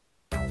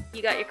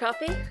You got your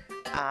coffee?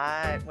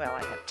 I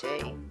have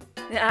tea.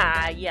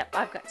 Yep,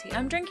 I've got tea.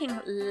 I'm drinking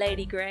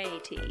Lady Grey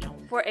tea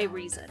for a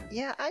reason.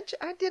 Yeah,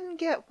 I didn't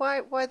get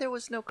why there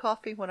was no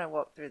coffee when I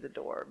walked through the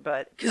door,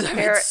 but Because I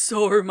had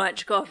so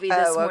much coffee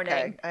this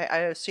morning. Okay. I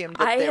assumed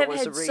that there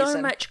was a reason. I have had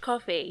so much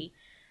coffee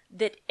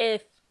that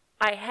if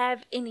I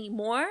have any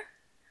more,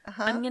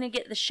 I'm going to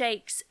get the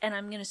shakes and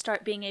I'm going to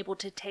start being able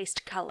to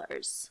taste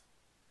colors.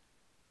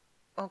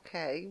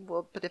 Okay,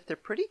 well, but if they're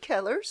pretty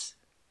colors...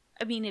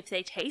 I mean, if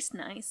they taste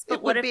nice.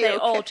 But what if they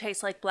all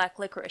taste like black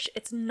licorice?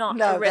 It's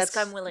not a risk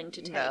I'm willing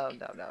to take. No.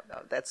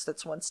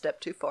 That's one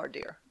step too far,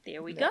 dear.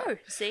 There we go.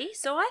 See?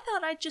 So I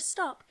thought I'd just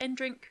stop and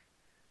drink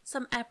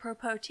some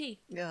apropos tea.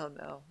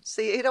 No.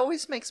 See, it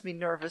always makes me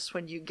nervous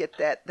when you get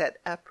that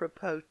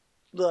apropos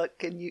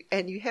look and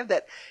you have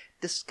that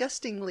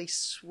disgustingly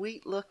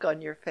sweet look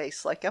on your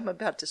face like I'm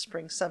about to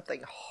spring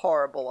something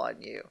horrible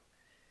on you.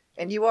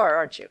 And you are,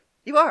 aren't you?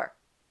 You are,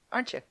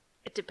 aren't you?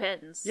 It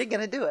depends. You're going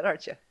to do it,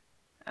 aren't you?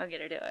 I'll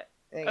get her to do it.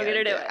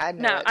 I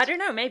know no, it. I don't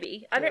know.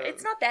 Maybe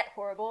it's not that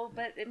horrible,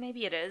 but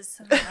maybe it is.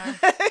 I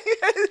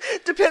don't know.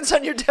 Depends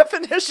on your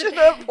definition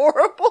of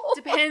horrible.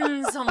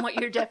 Depends on what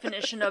your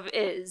definition of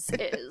is.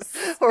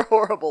 Or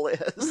horrible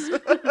is.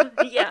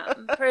 Yeah,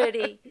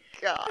 pretty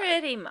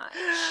much.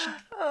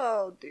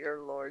 Oh,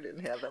 dear Lord in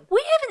heaven.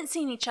 We haven't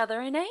seen each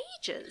other in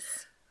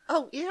ages.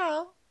 Oh,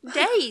 yeah.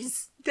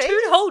 Days. 2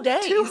 whole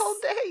days. 2 whole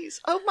days.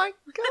 Oh, my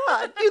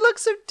God. You look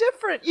so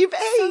different. You've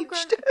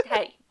aged.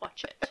 Hey,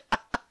 watch it.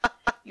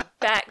 You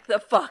back the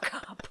fuck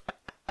up.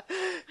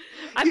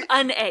 I'm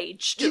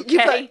unaged,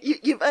 okay?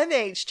 You've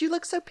unaged. You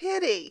look so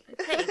pretty.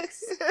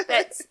 Thanks.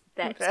 That's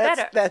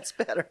better. That's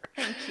better.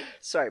 Thank you.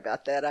 Sorry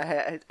about that.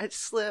 I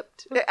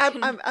slipped.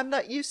 I'm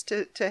not used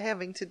to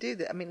having to do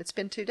that. I mean, it's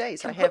been 2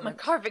 days. I put my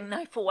carving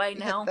knife away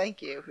now.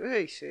 Thank you.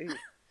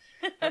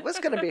 It was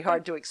going to be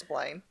hard to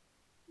explain.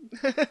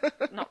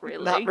 Not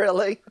really. Not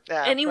really.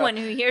 Nah, Anyone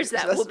who hears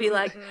that will be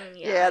like,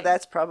 yeah,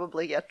 that's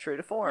probably true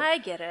to form. I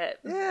get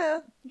it. Yeah.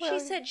 She Well,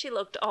 said she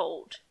looked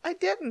old. I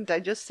didn't. I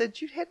just said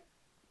you had...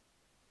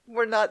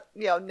 We're not...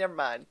 never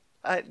mind.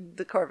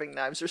 The carving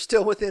knives are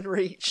still within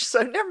reach,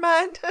 so never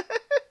mind.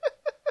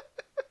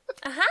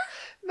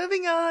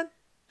 Moving on.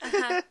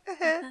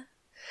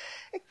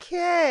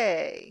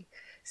 Okay.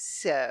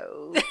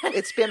 So,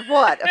 it's been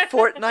what? A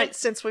fortnight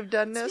since we've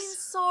done this?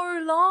 It's been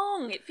so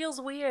long. It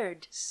feels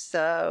weird.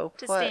 So,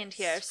 stand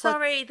here.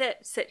 Sorry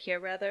that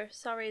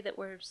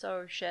we're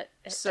so shit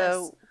at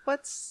this.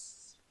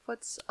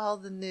 What's all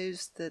the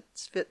news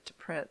that's fit to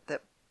print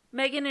that...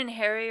 Meghan and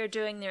Harry are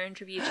doing their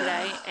interview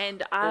today,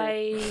 and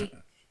I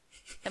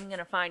am going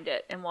to find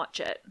it and watch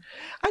it.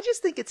 I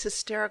just think it's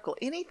hysterical.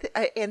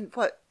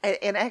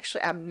 And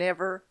actually, I'm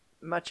never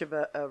much of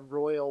a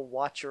royal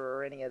watcher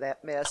or any of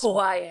that mess. Oh,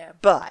 I am.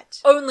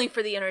 But only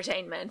for the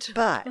entertainment.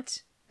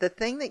 But the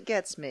thing that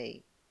gets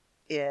me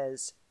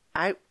is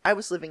I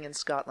was living in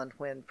Scotland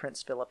when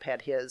Prince Philip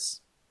had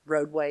his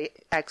roadway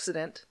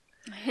accident.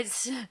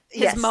 His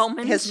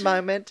moment. His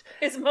moment.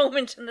 His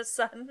moment in the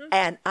sun.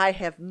 And I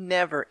have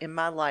never in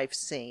my life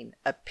seen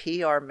a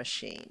PR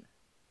machine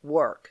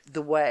work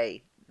the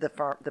way the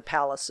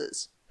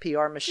palace's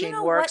PR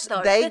machine works.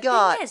 What, though?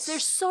 Thing is, they're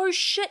so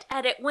shit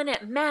at it when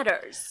it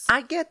matters.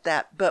 I get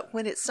that, but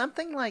when it's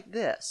something like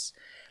this,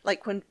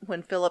 like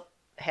when Philip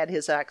had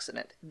his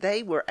accident,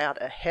 they were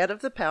out ahead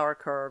of the power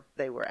curve.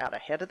 They were out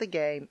ahead of the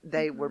game.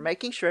 They were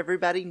making sure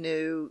everybody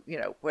knew,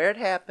 where it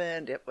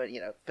happened.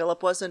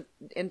 Philip wasn't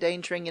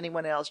endangering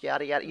anyone else.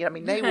 Yada yada. I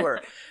mean, they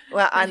were.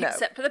 Well, I know,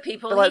 except for the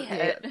people he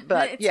hit.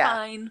 But it's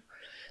fine.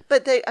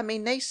 But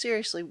they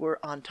seriously were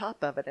on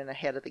top of it and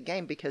ahead of the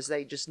game because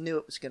they just knew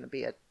it was going to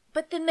be a.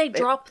 But then they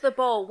drop the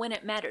ball when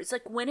it matters.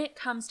 Like, when it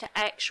comes to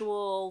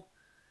actual,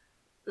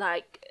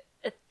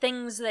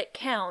 things that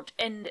count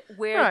and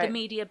where the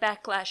media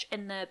backlash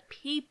and the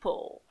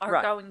people are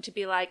going to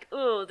be like,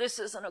 oh, this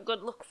isn't a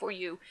good look for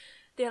you.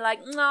 They're like,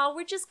 no,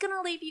 we're just going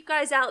to leave you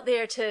guys out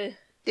there to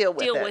deal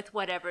with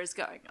whatever's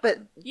going on. But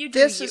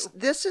this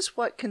is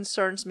what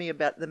concerns me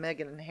about the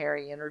Meghan and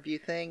Harry interview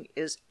thing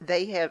is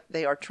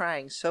they are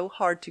trying so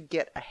hard to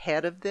get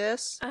ahead of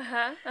this.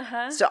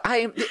 So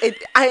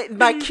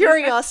my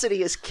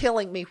curiosity is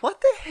killing me.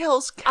 What the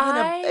hell's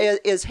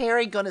is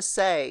Harry going to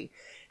say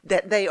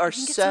that they are I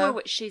think it's more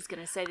what she's going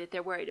to say that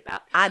they're worried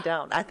about. I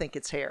don't. I think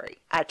it's Harry.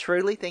 I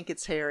truly think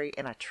it's Harry,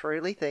 and I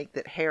truly think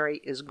that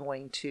Harry is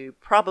going to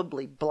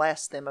probably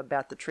blast them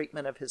about the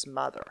treatment of his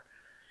mother.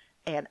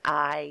 And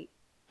I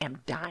am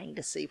dying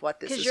to see what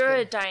this is. Because you're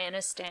a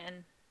Diana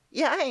stan.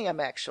 Yeah, I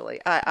am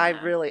actually.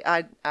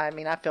 I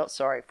mean, I felt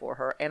sorry for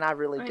her, and I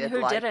really did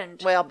like. Who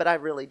didn't? Well, but I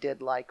really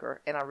did like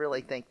her, and I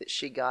really think that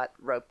she got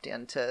roped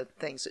into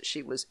things that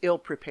she was ill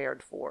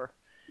prepared for.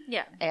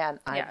 Yeah. And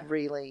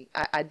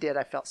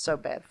I felt so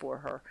bad for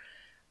her.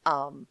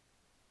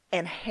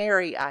 And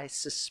Harry, I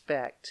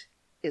suspect,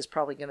 is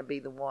probably going to be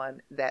the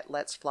one that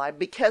lets fly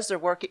because they're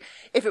working.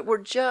 If it were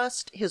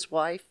just his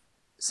wife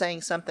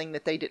saying something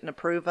that they didn't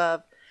approve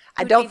of,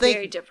 I don't think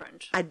very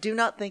different. I do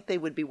not think they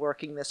would be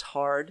working this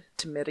hard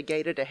to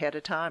mitigate it ahead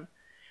of time.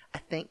 I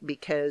think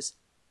because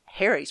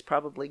Harry's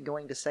probably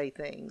going to say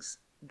things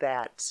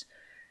that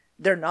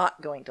they're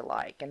not going to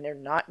like and they're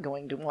not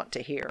going to want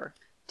to hear.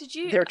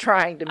 They're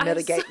trying to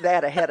mitigate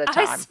that ahead of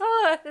time. I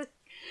saw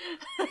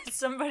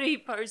somebody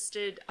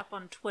posted up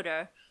on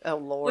Twitter. Oh,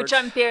 Lord. Which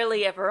I'm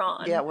barely ever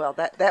on. Yeah, well,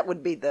 that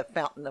would be the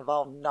fountain of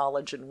all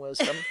knowledge and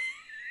wisdom.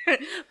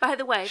 By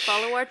the way,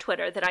 follow our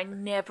Twitter that I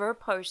never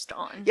post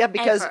on. Yeah,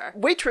 because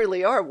we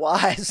truly are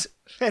wise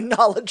and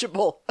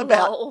knowledgeable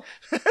about,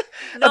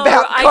 no,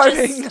 about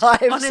carving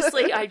knives.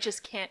 Honestly, I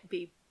just can't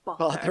be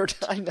bothered.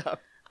 I know.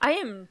 I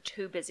am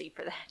too busy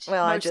for that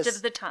most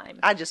of the time.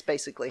 I just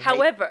basically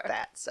hate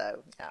that,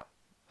 so, yeah.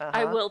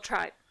 I will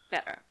try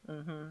better.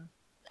 Mm-hmm.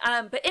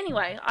 But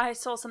anyway, I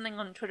saw something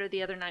on Twitter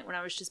the other night when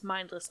I was just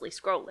mindlessly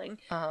scrolling.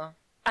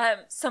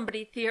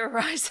 Somebody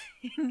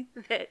theorizing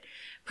that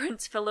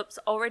Prince Philip's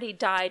already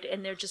died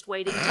and they're just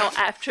waiting till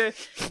after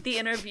the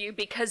interview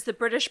because the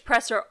British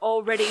press are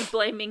already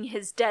blaming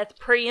his death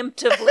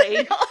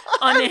preemptively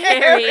on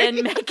Harry and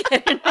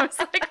Meghan. And I was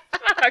like,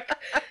 fuck.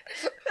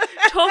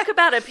 Talk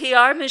about a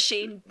PR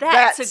machine.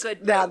 That's a good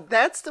move. Now,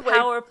 that's the way.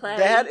 Power play.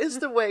 That is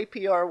the way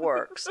PR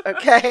works,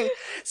 okay?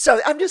 So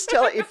I'm just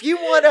telling you, if you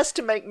want us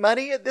to make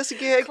money at this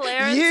gig,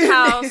 Clarence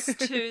House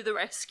to the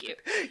rescue.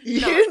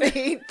 You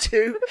need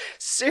to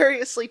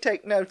seriously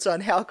take notes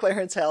on how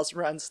Clarence House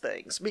runs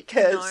things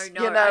because,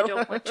 I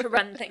don't want to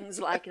run things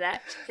like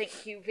that.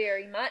 Thank you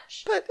very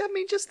much. But, I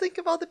mean, just think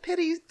of all the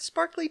pretty,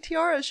 sparkly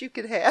tiaras you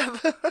could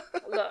have.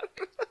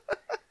 Look.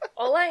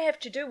 All I have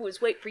to do is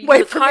wait for you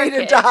to carve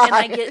it, and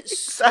I get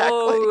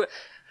so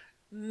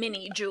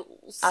many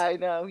jewels. I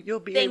know. You'll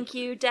be... Thank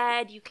you,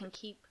 Dad. You can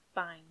keep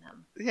buying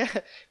them.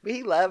 Yeah,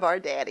 we love our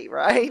daddy,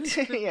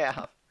 right?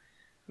 Yeah.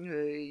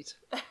 You're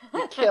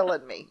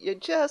killing me. You're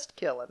just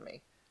killing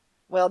me.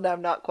 Well, no,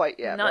 not quite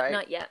yet, right?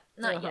 Not yet.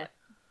 Not yet.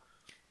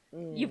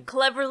 You've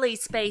cleverly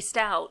spaced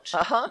out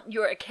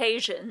your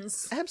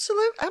occasions.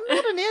 Absolutely. I'm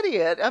not an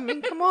idiot. I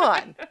mean, come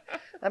on.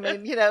 I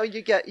mean, you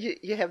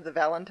have the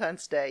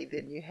Valentine's Day,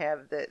 then you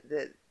have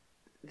the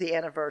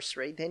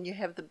anniversary, then you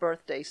have the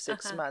birthday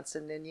 6 months,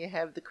 and then you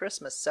have the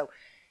Christmas. So,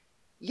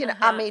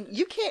 I mean,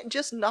 you can't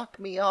just knock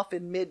me off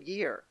in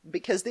mid-year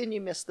because then you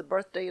miss the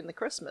birthday and the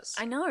Christmas.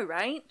 I know,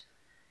 right?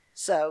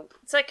 So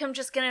it's like I'm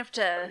just gonna have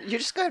to. You're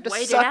just gonna have to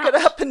suck it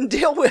up and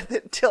deal with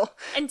it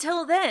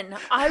until then.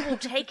 I will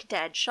take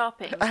Dad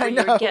shopping for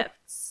your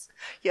gifts.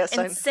 Yes,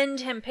 and send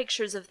him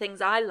pictures of things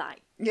I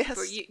like. Yes,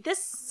 for you.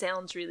 This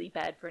sounds really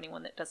bad for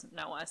anyone that doesn't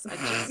know us.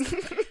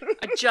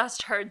 I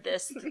just heard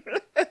this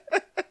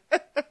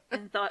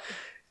and thought.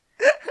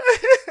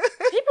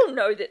 People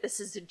know that this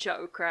is a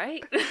joke,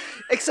 right?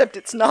 Except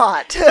it's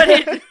not.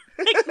 But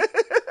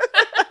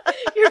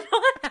you're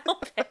not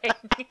helping.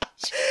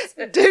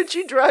 Dude,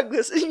 you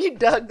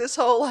dug this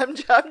hole. I'm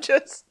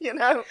just,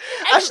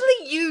 Actually,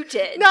 you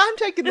did. No, I'm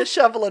taking the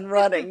shovel and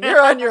running.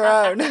 You're on your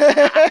own.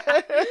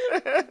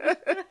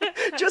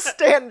 Just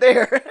stand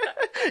there.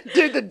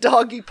 Do the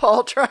doggy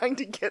paw trying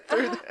to get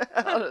through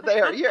out of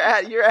there. You're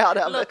out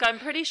of it. Look, I'm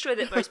pretty sure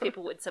that most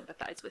people would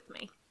sympathize with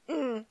me.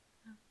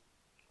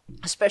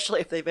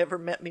 Especially if they've ever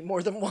met me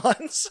more than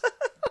once.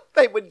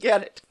 They would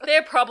get it.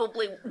 They're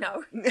probably,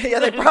 no. Yeah,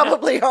 they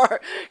probably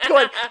are.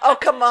 Going, oh,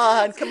 come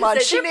on. They're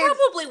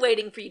probably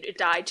waiting for you to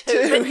die,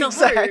 too. But no,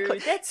 exactly.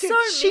 That's so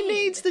mean. She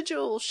needs the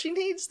jewels. She's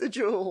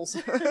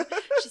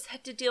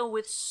had to deal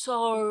with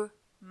so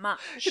much.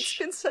 It's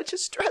been such a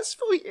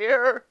stressful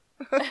year.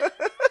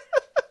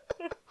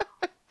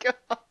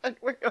 God,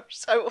 we are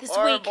so this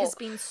horrible. This week has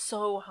been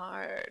so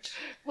hard.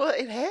 Well,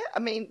 it has. I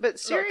mean, but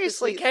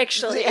seriously. Look,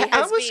 actually, it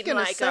has been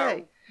like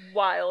a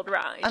wild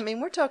ride. I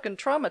mean, we're talking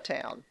Trauma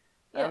Town.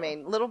 Yeah. I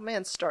mean, little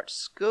men start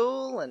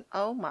school, and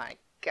oh my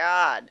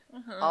God,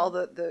 all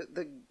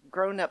the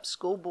grown-up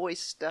schoolboy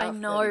stuff. I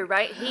know,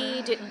 right?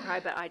 He didn't cry,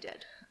 but I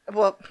did.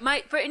 Well,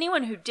 for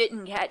anyone who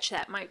didn't catch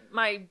that,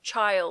 my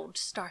child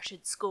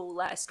started school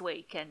last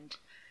week, and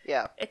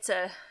yeah, it's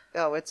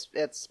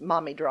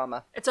mommy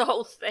drama. It's a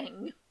whole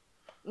thing.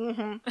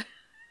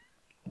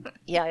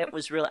 Yeah, it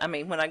was really. I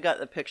mean, when I got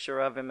the picture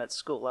of him at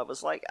school, I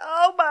was like,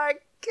 "Oh my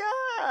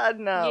God,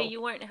 no!" Yeah,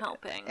 you weren't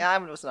helping. I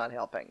was not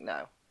helping.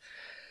 No,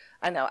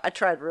 I know. I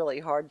tried really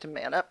hard to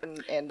man up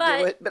and do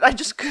it, but I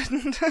just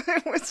couldn't.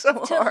 It was so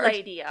hard. To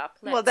lady up.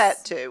 Well,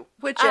 that too.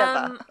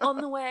 Whichever. On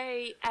the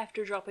way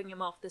after dropping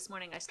him off this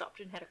morning, I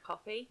stopped and had a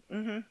coffee.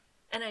 And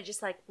I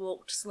just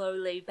walked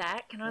slowly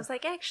back, and I was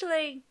like,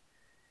 actually.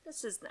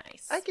 This is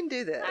nice. I can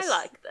do this. I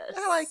like this.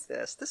 I like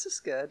this. This is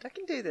good. I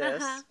can do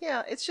this.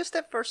 Yeah, it's just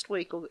that first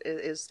week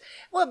is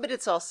but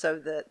it's also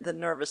the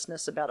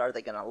nervousness about are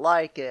they going to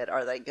like it?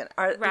 Are they going to?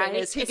 Right? I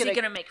mean, is he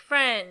going to make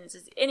friends?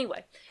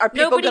 Anyway, are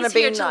people going to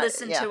be here to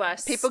listen to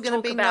us? People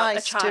going to be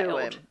nice to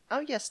him? Oh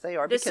yes, they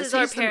are. This is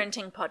our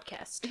parenting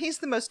podcast. He's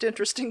the most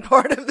interesting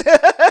part of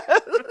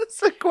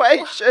this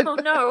equation. Oh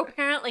no,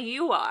 apparently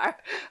you are.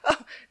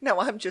 Oh, no,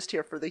 I'm just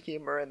here for the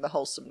humor and the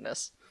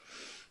wholesomeness.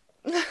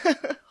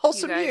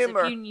 Wholesome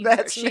humor. If you knew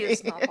That's her, she me.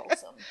 is not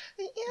wholesome.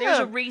 Yeah. There's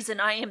a reason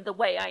I am the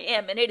way I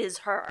am, and it is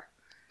her.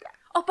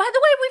 Oh, by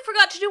the way, we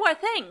forgot to do our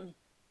thing.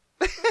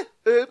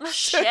 Oops. Oh,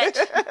 shit.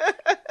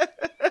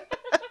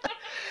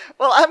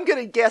 Well, I'm going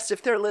to guess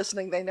if they're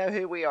listening, they know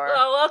who we are.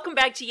 Well, welcome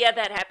back to Yeah,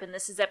 That Happened.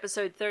 This is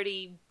episode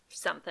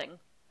 30-something.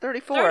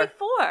 34.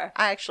 34.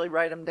 I actually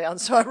write them down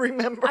so I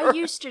remember. I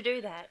used to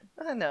do that.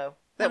 I know.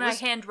 I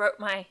hand wrote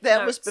my That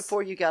notes. was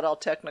before you got all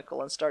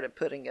technical and started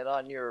putting it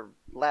on your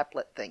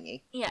laplet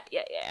thingy. Yeah.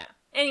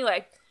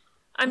 Anyway,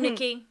 I'm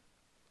Nikki.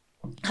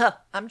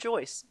 I'm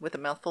Joyce with a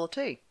mouthful of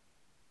tea.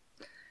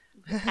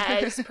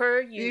 As per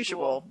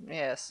usual.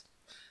 Yes.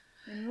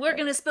 And we're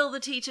going to spill the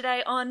tea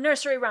today on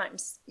nursery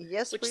rhymes.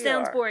 Yes, which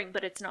sounds boring,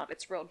 but it's not.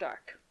 It's real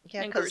dark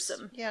and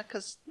gruesome. Yeah,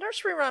 because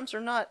nursery rhymes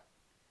are not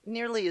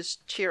nearly as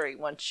cheery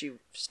once you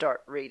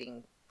start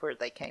reading where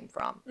they came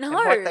from. No. And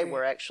what they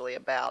were actually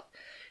about.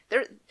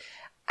 There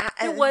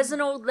was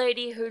an old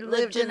lady who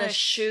lived in a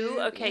shoe.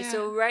 Okay, yeah.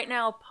 so right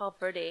now,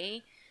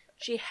 poverty.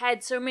 She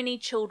had so many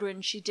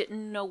children, she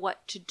didn't know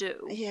what to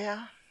do.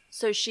 Yeah.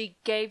 So she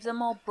gave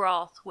them all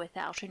broth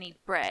without any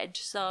bread.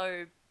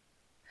 So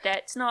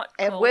that's not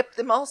cool. And whipped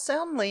them all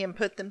soundly and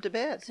put them to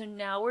bed. So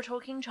now we're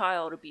talking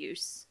child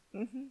abuse.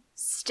 Mm-hmm.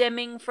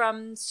 Stemming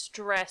from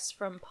stress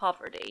from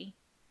poverty.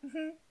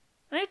 Mm-hmm.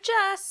 And it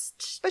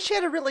just... But she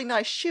had a really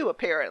nice shoe,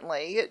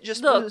 apparently. It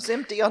just was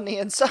empty on the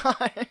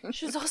inside.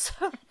 She was also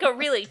like a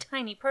really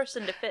tiny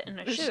person to fit in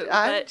a shoe.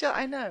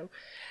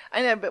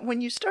 I know, but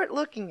when you start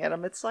looking at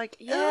them, it's like,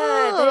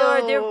 yeah, they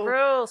are. They're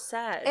real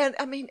sad. And,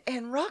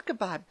 and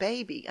Rockabye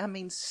Baby,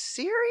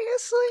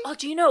 seriously? Oh,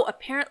 do you know,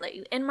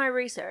 apparently, in my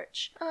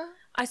research,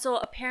 I saw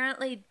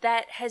apparently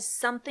that has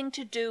something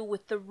to do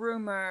with the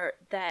rumor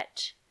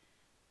that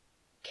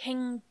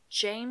King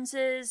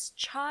James's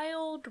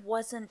child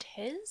wasn't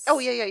his. Oh,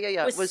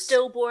 yeah. Was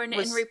stillborn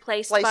and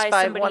replaced by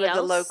somebody one else. of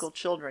the local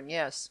children,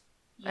 yes.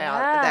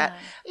 Yeah.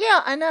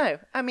 I know.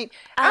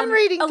 I'm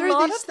reading through these things. A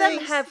lot of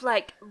them have,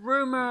 like,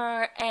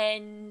 rumor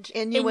and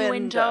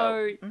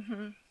innuendo.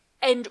 Mm-hmm.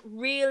 And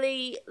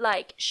really,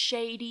 like,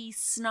 shady,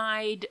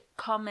 snide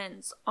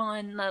comments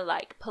on the,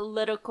 like,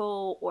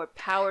 political or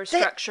power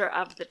structure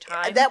of the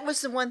time. That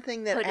was the one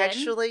thing that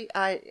actually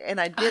I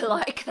did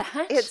like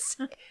that.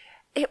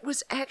 It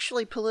was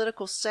actually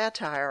political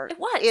satire. It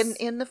was.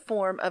 In the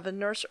form of a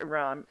nursery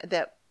rhyme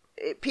that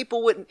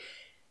people wouldn't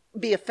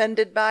be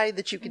offended by,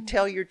 that you could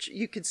tell you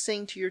could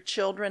sing to your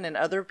children and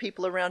other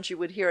people around you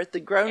would hear it,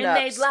 the grown-ups.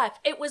 And they'd laugh.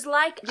 It was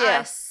like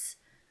us.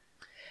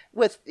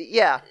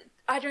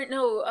 I don't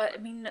know,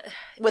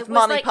 with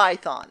Monty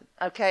Python,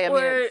 okay?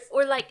 Or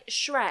like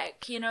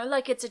Shrek,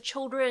 like it's a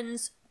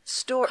children's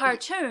story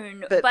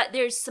cartoon, but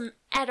there's some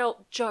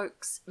adult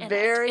jokes in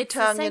very it. It's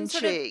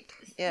tongue-in-cheek.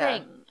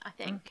 Thing, I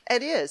think.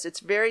 It is. It's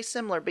very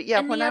similar. But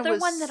and when the other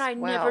one that I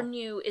never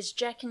knew is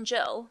Jack and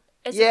Jill.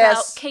 It's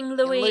about King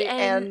Louis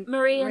and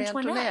Marie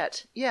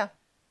Antoinette. Yeah.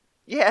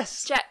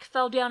 Yes. Jack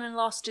fell down and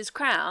lost his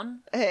crown.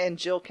 And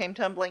Jill came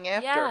tumbling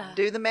after. Yeah.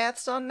 Do the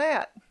maths on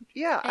that.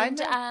 Yeah,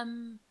 and, I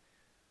know.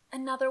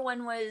 Another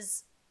one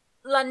was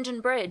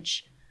London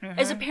Bridge.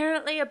 Is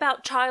apparently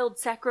about child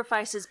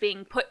sacrifices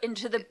being put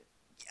into the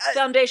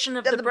foundation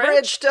of the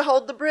bridge. To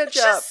hold the bridge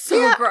up. Just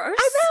so gross.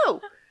 I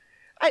know.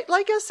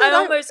 Like I said, I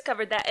almost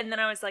covered that, and then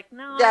I was like,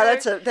 no. Yeah,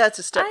 that's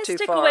a step too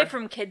far. I stick away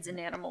from kids and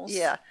animals.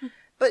 Yeah.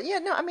 But yeah,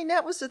 no,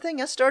 that was the thing.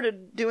 I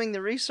started doing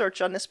the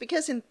research on this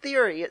because in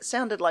theory it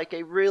sounded like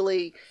a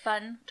really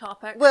fun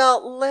topic.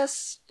 Well,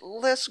 less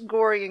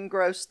gory and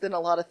gross than a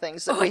lot of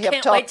things that we have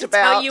talked about. I can't wait to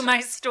tell you my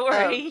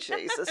story. Oh,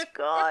 Jesus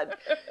God.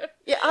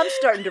 Yeah, I'm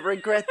starting to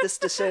regret this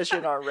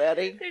decision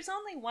already. There's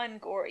only one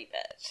gory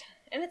bit.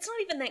 And it's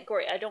not even that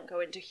gory. I don't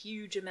go into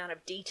huge amount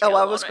of detail. Oh,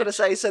 I was going to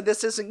say, so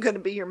this isn't going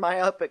to be your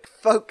myopic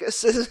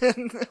focus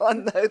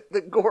on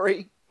the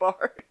gory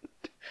part.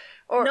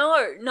 No,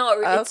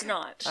 okay. It's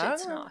not.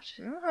 It's not.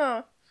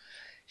 Uh-huh.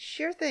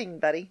 Sure thing,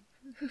 buddy.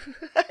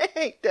 I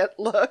hate that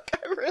look.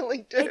 I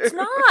really do. It's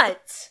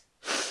not.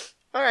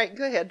 All right,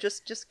 go ahead.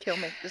 Just kill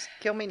me. Just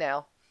kill me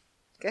now.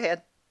 Go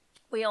ahead.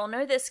 We all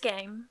know this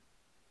game.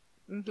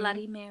 Mm-hmm.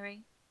 Bloody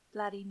Mary.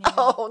 Bloody Mary.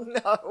 Oh,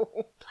 no.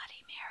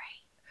 Bloody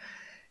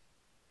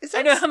Mary.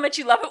 I know how much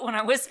you love it when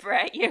I whisper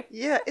at you.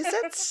 Yeah, is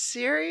that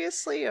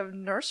seriously a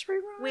nursery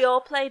rhyme? We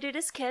all played it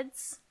as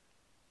kids.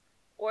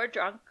 Or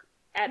drunk.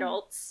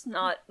 Adults,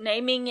 not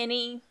naming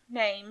any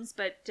names,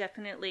 but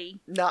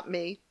definitely not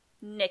me,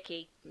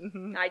 Nikki.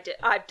 Mm-hmm.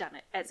 I've done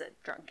it as a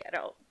drunk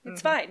adult.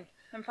 It's fine.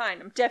 I'm fine.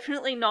 I'm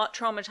definitely not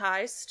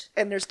traumatized.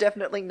 And there's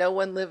definitely no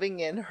one living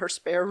in her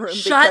spare room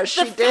because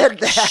she did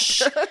that.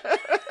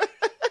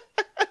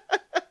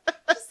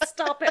 Just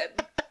stop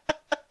it.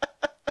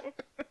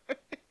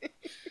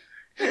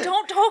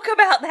 Don't talk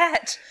about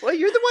that. Well,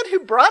 you're the one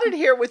who brought it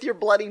here with your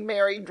Bloody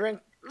Mary drink.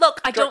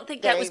 Look, I don't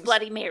think that was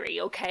Bloody Mary,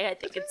 okay? I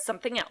think it's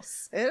something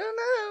else. I don't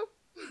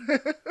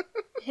know.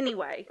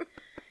 Anyway,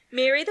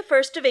 Mary the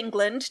First of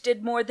England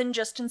did more than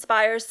just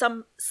inspire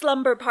some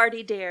slumber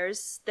party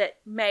dares that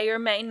may or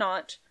may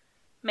not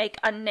make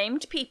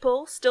unnamed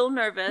people still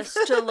nervous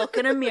to look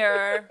in a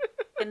mirror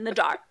in the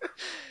dark.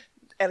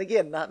 And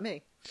again, not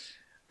me.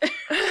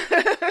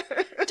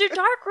 Do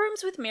dark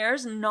rooms with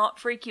mirrors not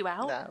freak you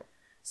out? No.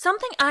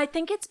 I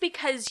think it's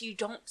because you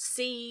don't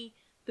see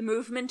the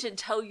movement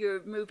until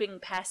you're moving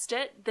past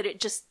it, that it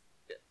just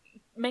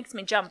makes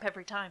me jump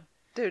every time.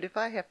 Dude, if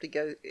I have to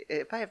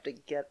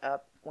get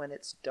up when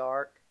it's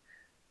dark,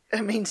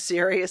 I mean,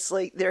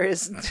 seriously, there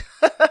isn't.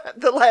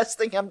 The last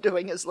thing I'm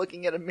doing is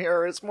looking at a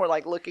mirror. It's more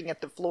like looking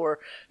at the floor,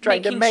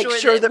 trying to make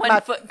sure that my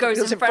foot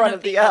goes in front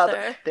of the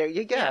other. There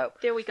you go. Yeah,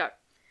 there we go.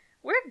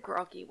 We're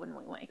groggy when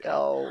we wake up.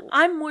 Oh.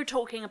 I'm more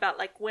talking about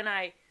like when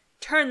I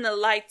turn the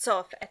lights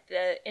off at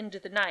the end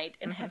of the night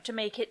and have to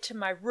make it to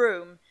my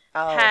room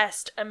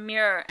past a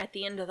mirror at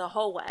the end of the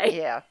hallway.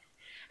 Yeah.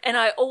 And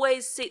I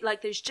always see,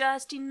 like, there's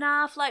just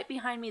enough light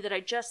behind me that I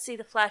just see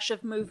the flash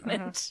of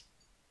movement.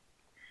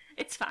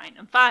 It's fine.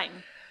 I'm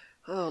fine.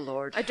 Oh,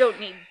 Lord. I don't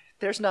need...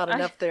 There's not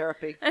enough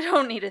therapy. I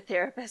don't need a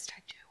therapist.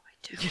 I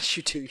do. Yes,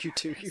 you do.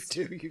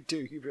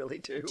 You really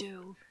do. I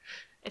do.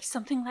 If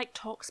something like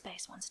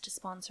Talkspace wants to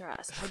sponsor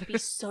us, I'd be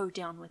so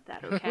down with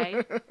that,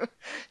 okay?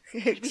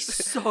 I'd be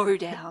so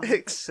down.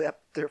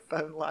 Except their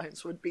phone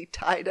lines would be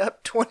tied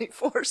up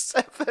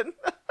 24/7.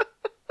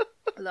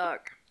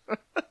 Look.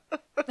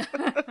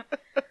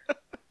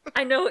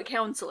 I know a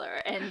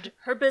counselor, and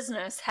her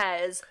business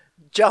has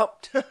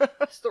jumped,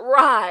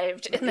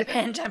 thrived in the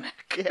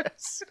pandemic.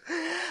 Yes.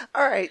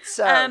 All right,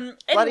 so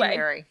Bloody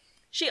Mary.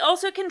 She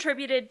also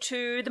contributed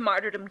to the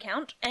martyrdom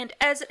count, and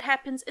as it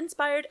happens,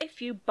 inspired a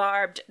few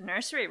barbed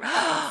nursery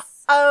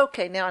rhymes.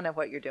 Okay, now I know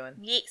what you're doing.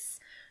 Yes.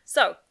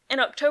 So, in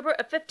October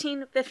of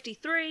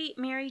 1553,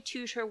 Mary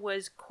Tudor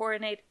was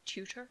coronated.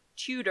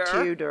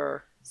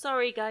 Tudor.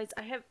 Sorry, guys,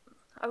 I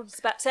was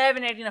about to say I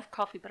haven't had enough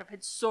coffee, but I've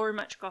had so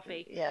much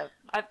coffee. Yeah.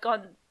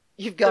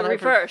 You've gone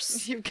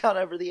reverse. You've gone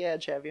over the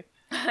edge, have you?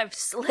 I've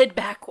slid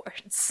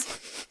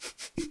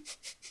backwards.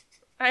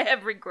 I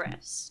have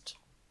regressed.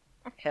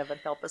 Heaven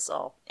help us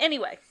all.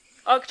 Anyway,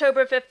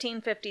 October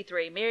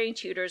 1553, Mary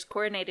Tudor is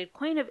coronated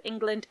Queen of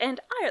England and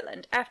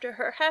Ireland after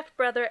her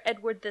half-brother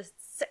Edward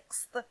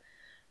VI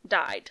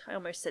died. I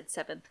almost said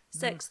 7th.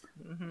 6th.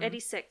 Eddie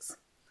 6.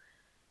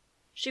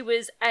 She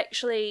was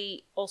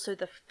actually also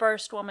the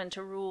first woman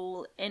to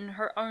rule in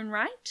her own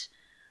right.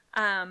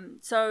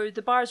 So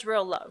the bar's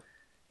real low.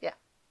 Yeah.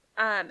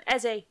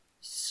 As a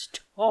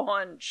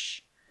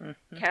staunch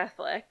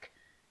Catholic,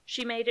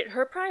 she made it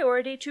her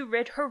priority to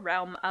rid her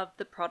realm of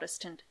the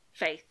Protestant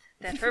faith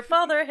that her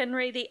father,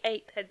 Henry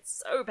VIII, had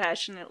so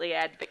passionately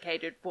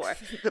advocated for,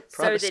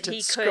 so that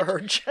he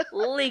could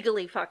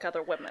legally fuck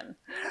other women.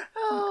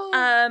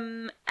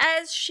 Oh.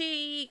 As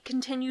she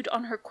continued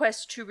on her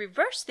quest to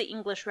reverse the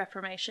English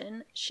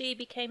Reformation, she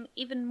became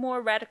even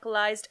more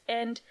radicalized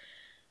and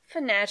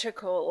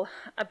fanatical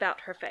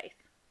about her faith.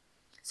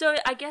 So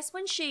I guess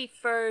when she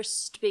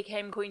first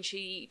became queen,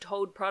 she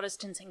told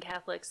Protestants and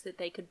Catholics that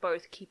they could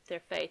both keep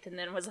their faith, and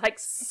then was like,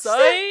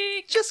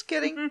 psych! Just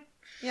kidding.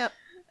 Yep.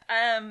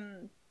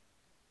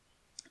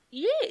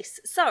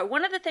 Yes. So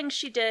one of the things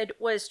she did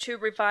was to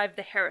revive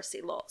the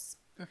heresy laws,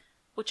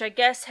 which I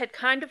guess had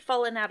kind of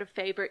fallen out of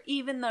favor,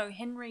 even though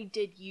Henry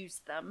did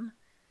use them.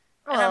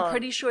 And I'm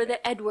pretty sure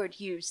that Edward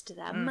used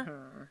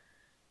them.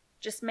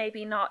 Just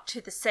maybe not to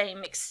the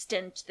same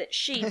extent that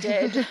she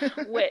did,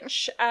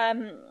 which,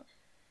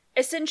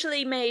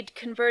 essentially made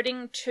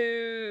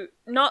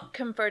not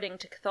converting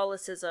to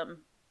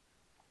Catholicism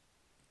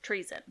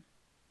treason.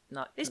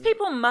 These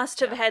people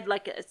must have had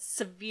like a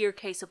severe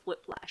case of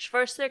whiplash.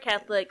 First they're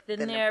Catholic,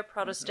 then they're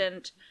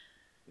Protestant,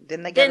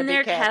 then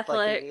they're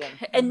Catholic,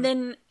 and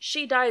then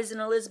she dies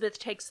and Elizabeth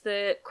takes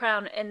the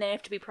crown and they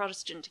have to be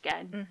Protestant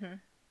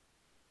again.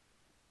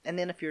 And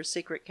then if you're a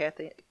secret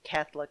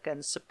Catholic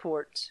and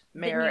support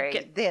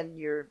Mary, then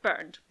you're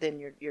burned. Then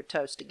you're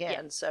toast again.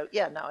 Yeah. So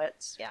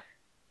it's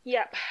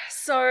Yep.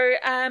 So,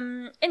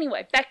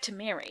 anyway, back to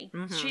Mary.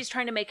 She's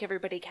trying to make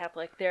everybody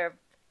Catholic.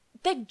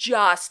 They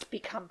just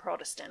become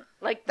Protestant.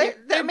 Like, they're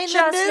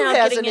just now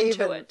getting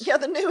into it. Yeah,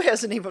 the new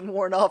hasn't even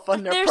worn off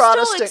on their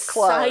Protestant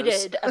clothes. They're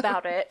still excited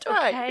about it,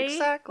 okay? Right,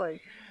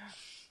 exactly.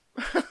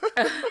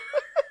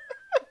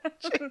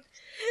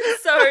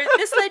 So,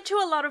 this led to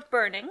a lot of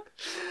burning.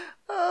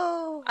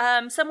 Oh.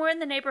 Somewhere in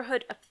the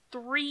neighborhood of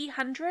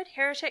 300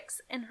 heretics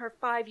in her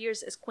 5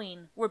 years as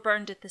queen were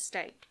burned at the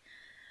stake.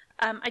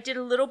 I did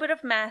a little bit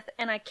of math,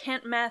 and I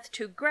can't math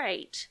too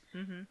great,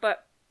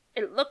 but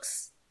it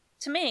looks,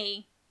 to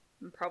me,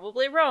 I'm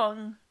probably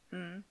wrong,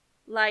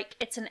 like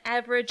it's an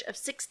average of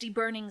 60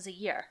 burnings a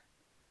year.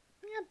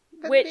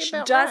 Yeah, which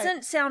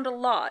doesn't sound a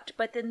lot,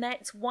 but then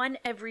that's 1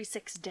 every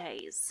 6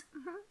 days.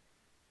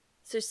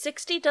 So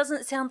 60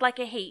 doesn't sound like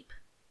a heap.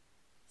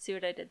 See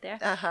what I did there?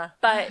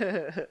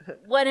 But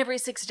 1 every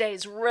 6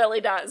 days really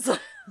does.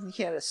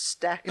 You had a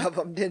stack of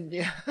them, didn't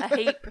you? A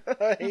heap.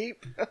 A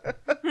heap.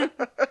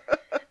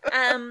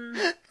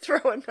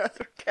 Throw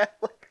another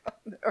Catholic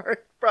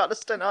or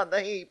Protestant on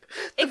the heap.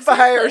 The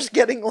fire's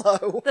getting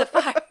low. The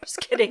fire's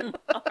getting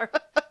low.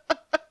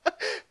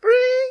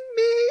 Bring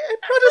me a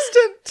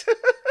Protestant.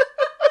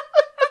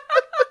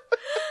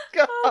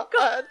 God. Oh,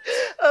 God.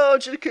 Oh,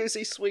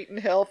 jacuzzi sweet in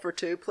hell for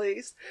 2,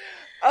 please.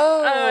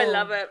 Oh, I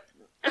love it.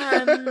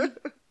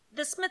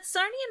 The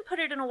Smithsonian put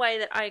it in a way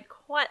that I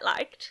quite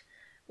liked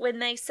when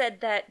they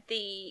said that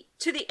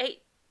to the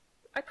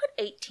I put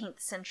 18th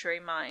century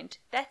mind.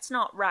 That's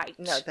not right.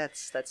 No,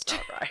 that's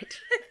not right.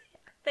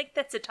 I think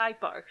that's a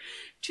typo.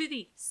 To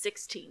the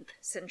 16th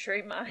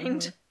century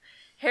mind,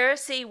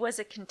 heresy was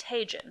a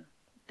contagion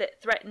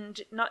that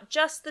threatened not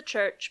just the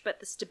church, but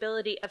the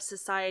stability of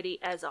society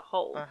as a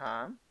whole.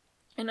 Uh-huh.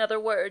 In other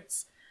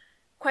words,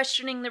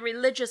 questioning the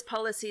religious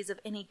policies of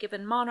any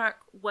given monarch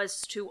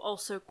was to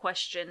also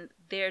question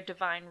their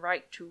divine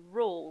right to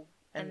rule,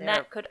 and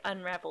that could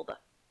unravel the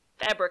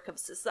fabric of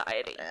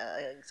society.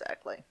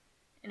 Exactly.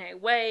 In a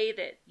way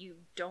that you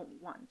don't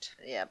want.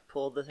 Yeah,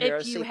 pull the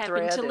heresy thread. If you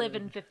happen to live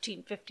in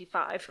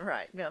 1555.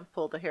 Right, yeah,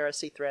 pull the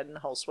heresy thread and the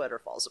whole sweater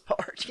falls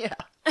apart, yeah.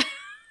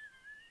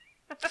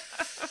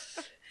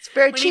 It's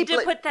very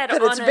cheaply,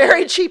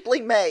 very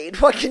cheaply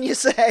made. What can you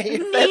say?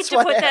 You need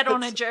to put that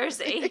on a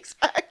jersey.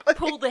 Exactly.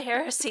 Pull the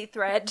heresy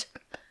thread.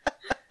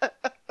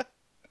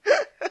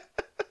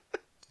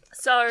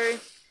 So,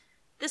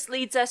 this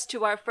leads us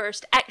to our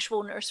first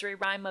actual nursery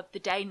rhyme of the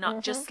day,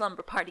 not just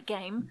slumber party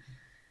game.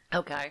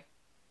 Okay.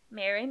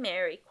 Mary,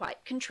 Mary,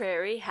 quite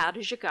contrary, how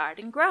does your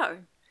garden grow?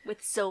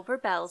 With silver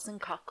bells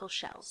and cockle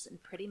shells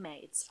and pretty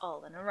maids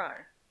all in a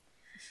row.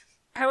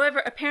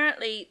 However,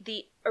 apparently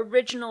the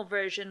original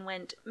version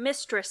went,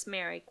 Mistress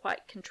Mary,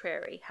 quite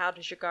contrary, how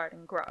does your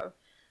garden grow?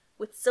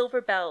 With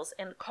silver bells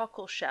and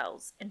cockle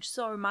shells, and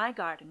so my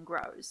garden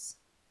grows.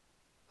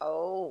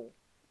 Oh.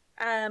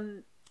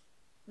 The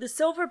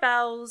silver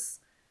bells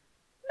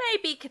may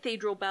be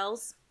cathedral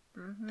bells.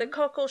 Mm-hmm. The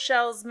cockle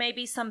shells may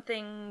be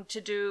something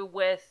to do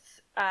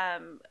with,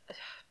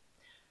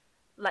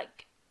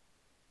 like,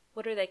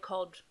 what are they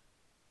called?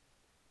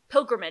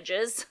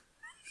 Pilgrimages.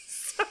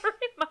 Sorry,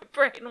 my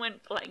brain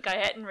went blank. I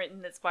hadn't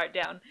written this part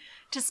down.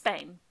 To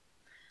Spain.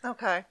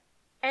 Okay.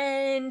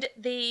 And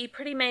the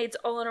pretty maids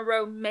all in a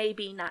row may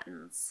be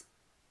Nuttons.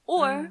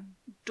 Or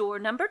door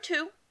number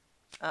 2.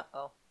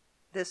 Uh-oh.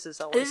 This is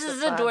always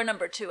a door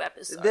number 2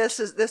 episode. This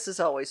is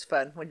always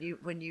fun when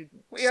you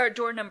We are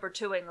door number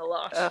 2ing a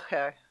lot.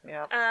 Okay,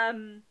 yeah.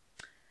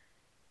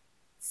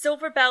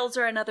 Silver bells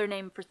are another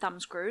name for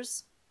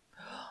thumbscrews.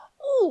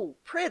 Ooh,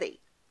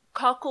 pretty.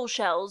 Cockle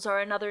shells are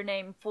another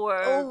name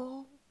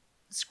for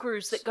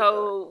screws that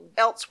go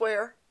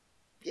elsewhere.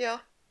 Yeah.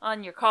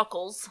 On your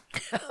cockles.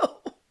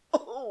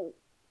 Oh.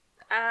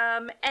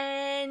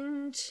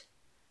 And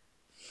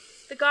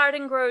the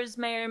garden grows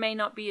may or may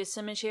not be a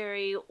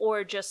cemetery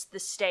or just the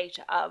state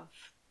of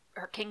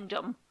her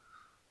kingdom.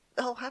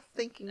 Oh, I'm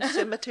thinking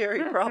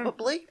cemetery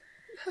probably.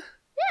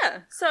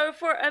 Yeah, so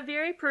for a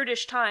very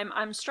prudish time,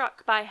 I'm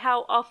struck by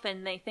how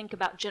often they think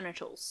about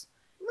genitals.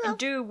 And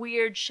do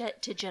weird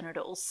shit to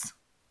genitals.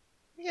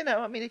 You know,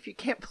 I mean, if you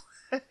can't...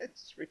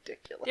 It's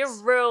ridiculous. They're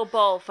real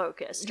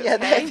ball-focused, okay?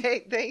 Yeah,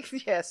 they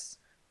yes.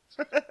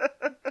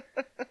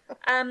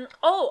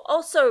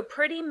 Also,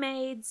 Pretty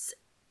Maids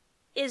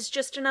is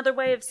just another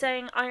way of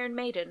saying Iron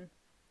Maiden.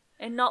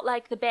 And not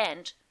like the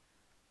band.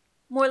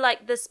 More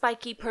like the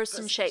spiky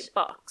person-shaped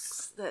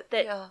box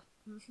that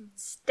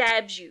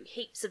stabs you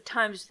heaps of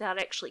times without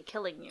actually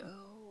killing you.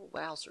 Oh,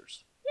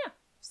 wowzers. Yeah,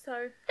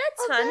 so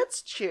that's fun.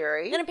 That's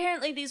cheery. And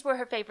apparently these were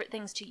her favorite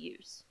things to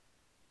use.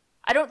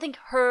 I don't think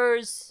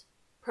hers,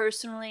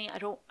 personally, I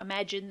don't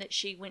imagine that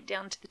she went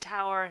down to the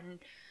tower and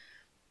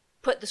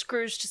put the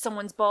screws to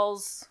someone's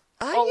balls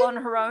on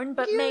her own,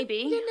 but maybe.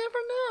 You never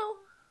know.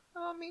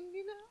 I mean,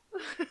 you know.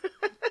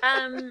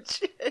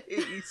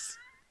 Jeez.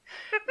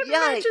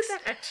 Yikes.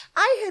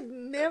 I had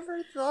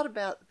never thought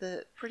about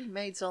the Pretty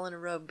Maids all in a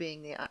row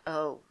being the...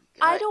 Oh,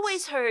 yikes. I'd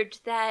always heard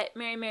that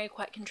Mary, Mary,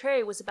 quite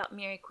contrary was about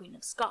Mary, Queen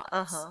of Scots.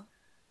 Uh-huh.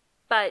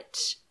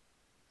 But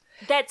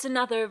that's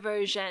another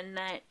version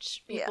that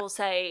people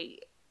say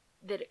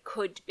that it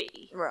could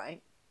be.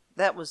 Right.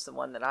 That was the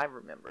one that I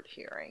remembered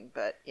hearing,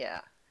 but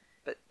yeah.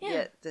 But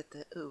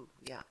ooh,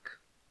 yuck.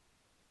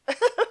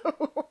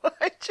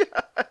 I just...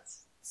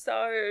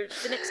 So,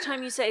 the next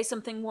time you say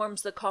something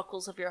warms the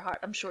cockles of your heart,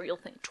 I'm sure you'll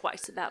think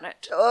twice about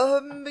it.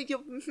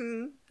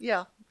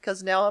 Yeah,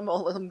 because now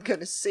I'm going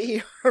to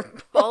see her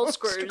ball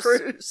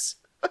screws.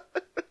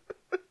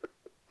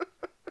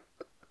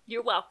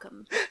 You're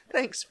welcome.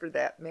 Thanks for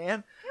that,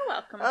 man. You're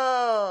welcome.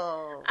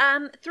 Oh.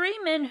 3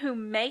 men who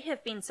may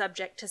have been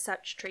subject to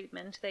such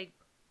treatment, they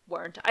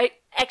weren't. I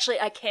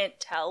can't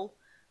tell.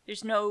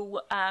 There's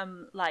no,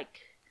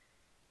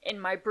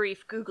 in my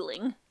brief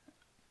Googling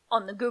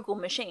on the Google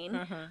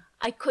machine,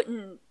 I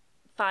couldn't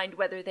find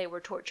whether they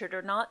were tortured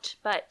or not,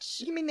 but...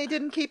 You mean they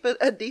didn't keep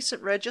a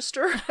decent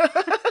register?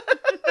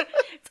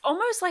 It's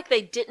almost like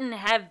they didn't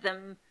have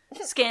them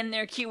scan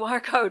their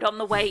QR code on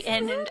the way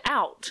in and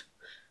out.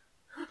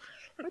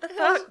 What the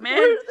fuck, man?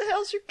 Where the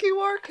hell's your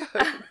QR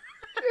code?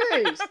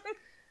 Jeez.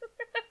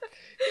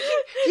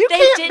 They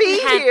can't didn't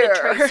be have here. The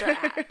Tracer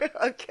app.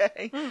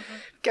 Okay.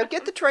 Go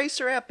get the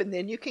Tracer app and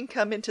then you can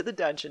come into the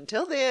dungeon.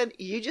 Till then,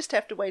 you just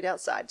have to wait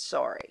outside.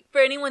 Sorry.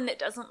 For anyone that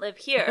doesn't live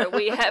here,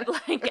 we have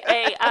like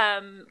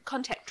a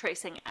contact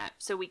tracing app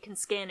so we can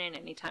scan in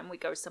anytime we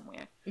go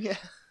somewhere. Yeah.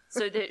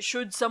 So that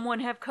should someone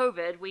have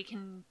COVID, we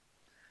can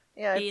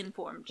be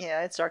informed.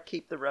 Yeah, it's our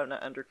Keep the Rona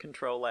Under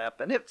Control app,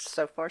 and it's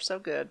so far so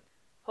good.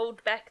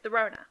 hold back the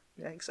Rona.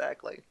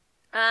 Exactly.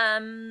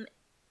 Where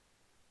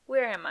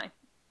am I?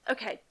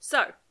 Okay,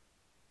 so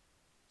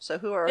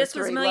who are this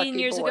our was three a million lucky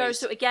years boys? ago,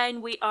 so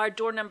again, we are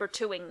door number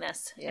 2ing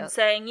this Yep. and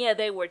saying, yeah,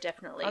 they were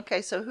definitely.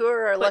 Okay, so who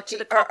are our Put lucky? to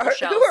the cockle who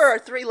shells. are our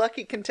 3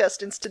 lucky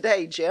contestants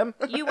today, Jim?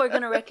 You are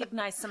going to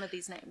recognize some of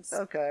these names.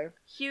 Okay.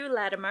 Hugh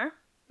Latimer.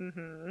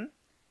 Mm-hmm.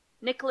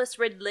 Nicholas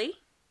Ridley,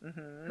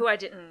 Mm-hmm. who I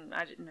didn't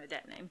know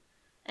that name,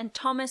 and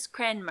Thomas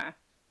Cranmer.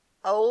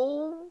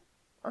 Oh,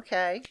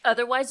 okay.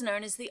 Otherwise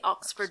known as the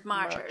Oxford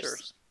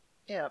Martyrs.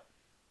 Yep.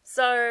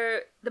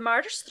 So the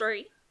Martyrs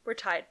 3 were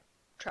tried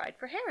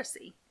for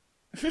heresy.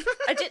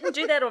 I didn't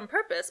do that on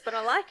purpose, but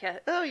I like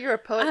it. Oh, you're a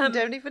poet and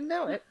don't even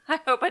know it. I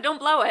hope I don't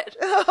blow it.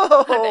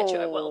 Oh, I bet you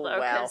I will, though,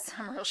 wow. because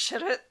I'm real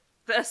shit at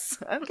this.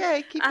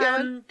 Okay, keep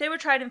going. They were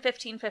tried in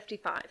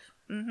 1555.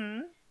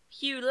 Mm-hmm.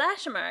 Hugh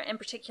Latimer, in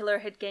particular,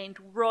 had gained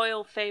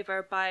royal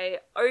favour by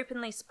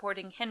openly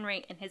supporting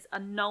Henry in his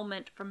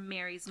annulment from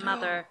Mary's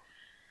mother,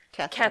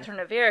 Catherine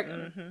of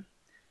Aragon. Mm-hmm.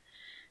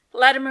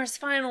 Latimer's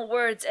final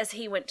words as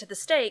he went to the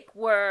stake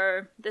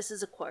were, this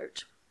is a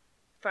quote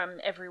from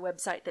every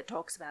website that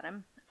talks about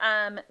him,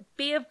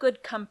 "Be of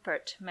good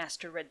comfort,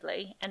 Master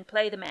Ridley, and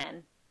play the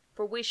man,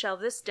 for we shall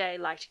this day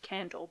light a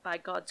candle, by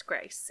God's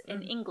grace,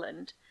 in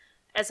England,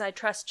 as I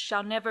trust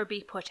shall never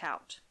be put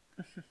out."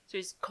 So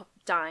he's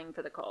dying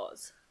for the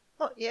cause.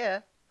 Oh,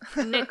 yeah.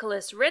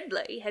 Nicholas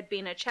Ridley had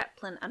been a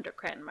chaplain under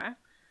Cranmer,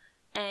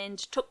 and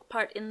took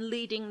part in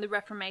leading the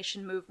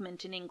Reformation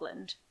movement in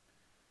England.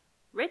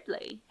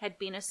 Ridley had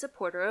been a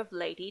supporter of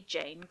Lady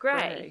Jane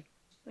Grey,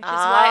 which is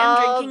why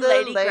I'm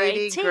drinking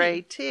Lady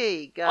Grey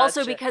tea. Gotcha.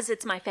 Also because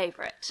it's my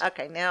favourite.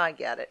 Okay, now I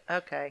get it.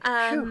 Okay.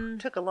 Phew,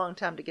 took a long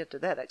time to get to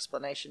that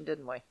explanation,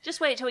 didn't we? Just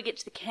wait till we get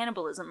to the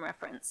cannibalism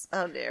reference.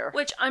 Oh, dear.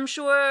 Which I'm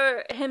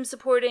sure him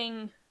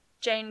supporting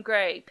Jane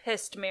Grey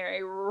pissed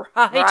Mary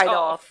right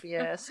off.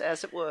 Yes,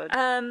 as it would.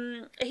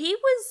 He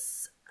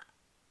was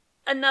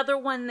another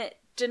one that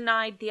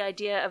denied the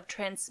idea of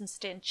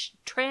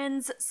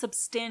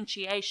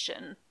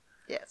transubstantiation.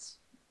 Yes.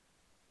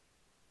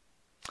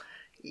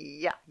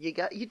 Yeah, you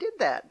did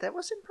that. That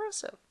was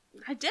impressive.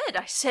 I did.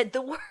 I said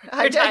the word.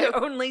 I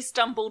only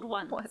stumbled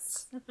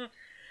once.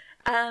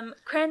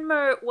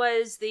 Cranmer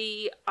was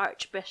the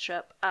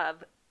Archbishop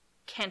of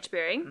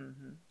Canterbury,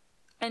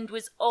 and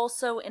was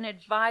also an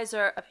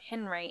advisor of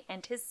Henry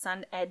and his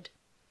son Ed.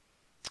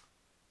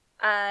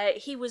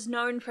 He was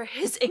known for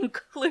his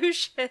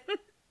inclusion.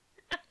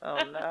 Oh,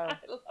 no. I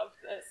love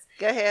this.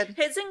 Go ahead.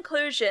 His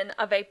inclusion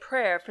of a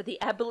prayer for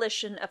the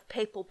abolition of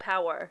papal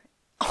power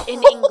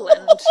in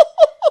England,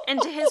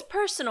 and to his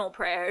personal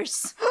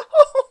prayers.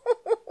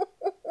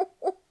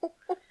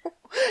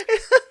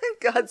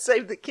 God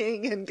save the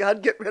king and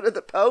God get rid of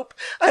the Pope.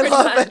 I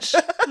love it.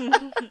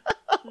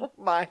 Oh,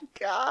 my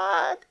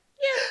God.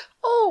 Yeah.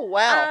 Oh,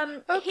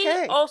 wow. He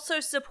Okay. also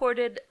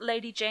supported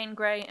Lady Jane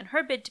Grey in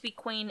her bid to be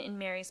queen in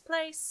Mary's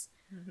place.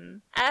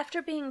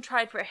 After being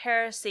tried for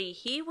heresy,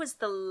 he was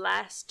the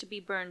last to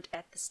be burned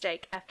at the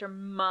stake after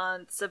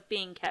months of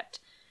being kept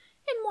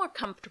in more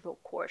comfortable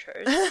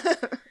quarters.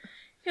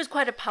 He was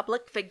quite a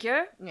public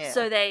figure,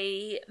 so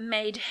they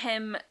made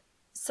him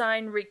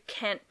sign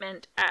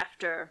recantment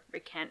after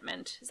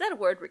recantment. Is that a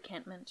word,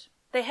 recantment?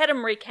 They had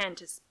him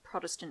recant his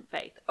Protestant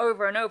faith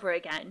over and over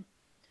again.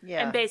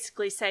 Yeah. And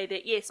basically say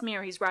that, yes,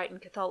 Mary's right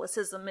and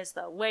Catholicism is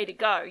the way to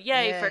go.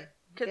 Yay for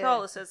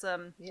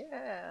Catholicism.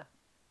 Yeah.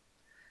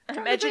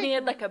 Imagine he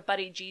had like a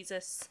Buddy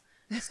Jesus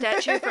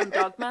statue from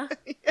Dogma.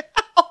 Yeah.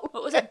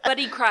 What was it?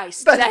 Buddy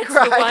Christ. Buddy That's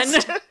Christ. the one.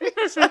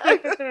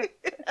 Exactly.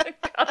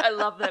 God, I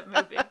love that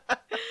movie.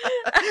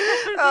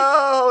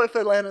 Oh, if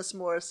Alanis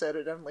Morissette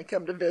had only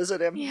come to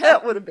visit him,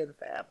 that would have been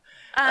fab.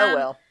 Oh,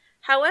 well.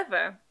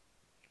 However,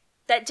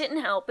 that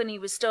didn't help, and he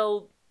was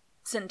still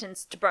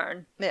sentenced to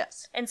burn.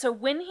 Yes. And so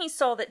when he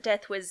saw that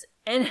death was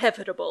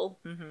inevitable,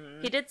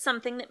 he did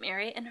something that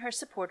Mary and her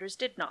supporters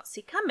did not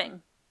see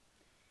coming.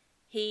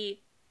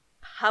 He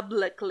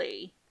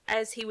publicly,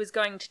 as he was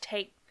going to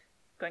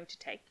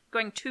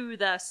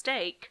the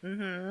stake,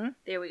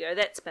 there we go,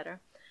 that's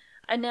better,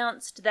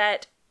 announced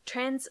that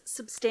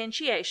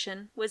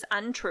transubstantiation was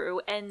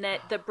untrue and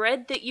that the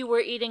bread that you were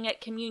eating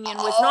at communion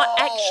was not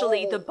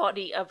actually the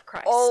body of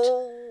Christ.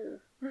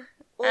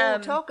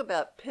 Talk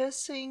about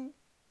pissing.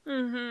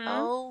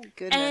 Oh,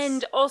 goodness.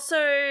 And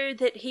also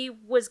that he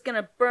was going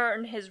to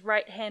burn his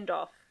right hand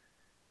off.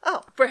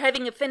 Oh. For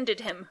having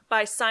offended him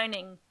by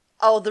signing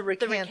the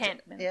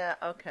recantment. Yeah,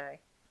 okay.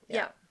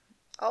 Yeah.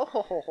 Oh,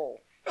 ho, ho, ho.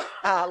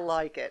 I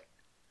like it.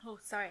 Oh,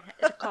 sorry, I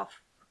had a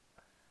cough.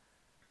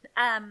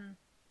 And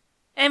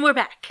we're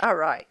back. All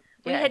right.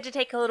 We had to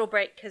take a little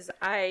break because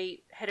I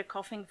had a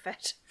coughing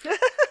fit,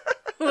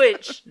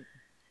 which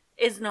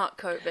is not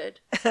COVID,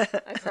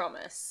 I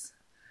promise.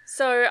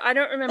 So I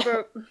don't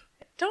remember.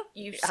 Don't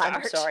you start.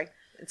 I'm sorry.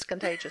 It's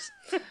contagious.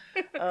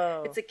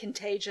 Oh. It's a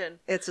contagion.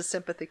 It's a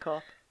sympathy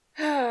cough.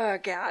 Oh,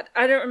 God.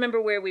 I don't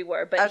remember where we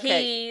were, but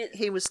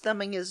he was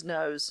thumbing his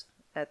nose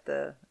at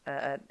the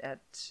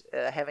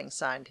having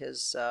signed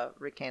his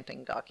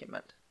recanting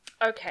document.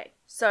 Okay,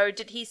 so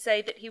did he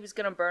say that he was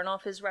going to burn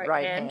off his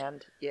right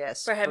hand?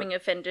 Yes. For having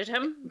offended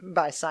him?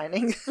 By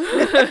signing.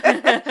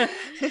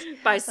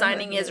 By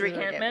signing his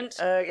recantment.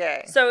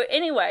 Okay. So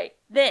anyway,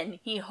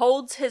 then he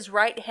holds his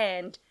right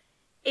hand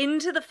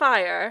into the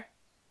fire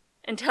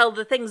until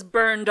the thing's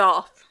burned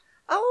off.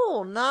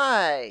 Oh,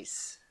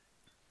 nice.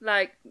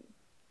 Like,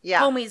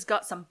 yeah. Homie's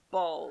got some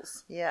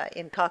balls. Yeah,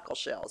 in cockle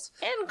shells.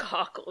 In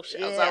cockle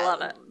shells, yeah. I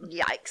love it.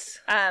 Yikes.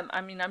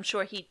 I mean, I'm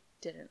sure he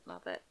didn't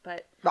love it,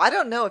 but I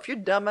don't know if you're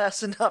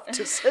dumbass enough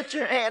to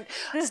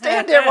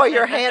stand there while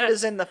your hand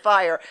is in the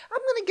fire. I'm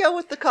going to go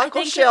with the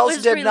cockle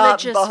shells did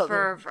not bother.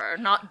 Fervor,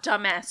 not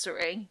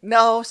dumbassery.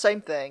 No,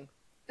 same thing.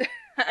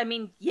 I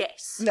mean,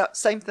 yes. No,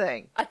 same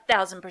thing.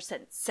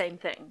 1,000% same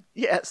thing.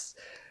 Yes.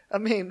 I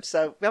mean,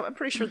 so I'm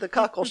pretty sure the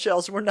cockle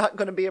shells were not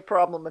going to be a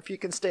problem if you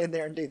can stand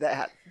there and do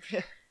that.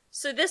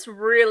 So this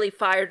really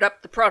fired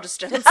up the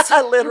Protestants.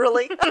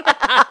 Literally.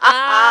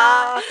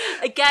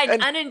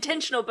 Again,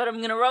 unintentional, but I'm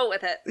going to roll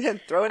with it.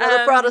 And throw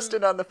another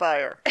Protestant on the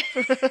fire.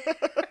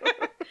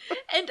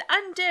 And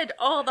undid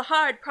all the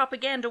hard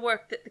propaganda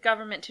work that the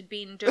government had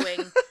been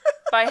doing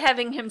by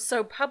having him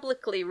so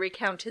publicly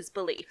recount his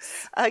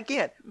beliefs.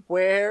 Again,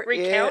 where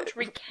Recant.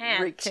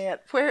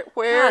 Where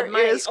God, my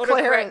is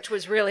Clarence?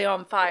 was really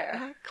on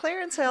fire.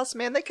 Clarence House,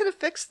 man, they could have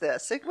fixed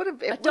this. It would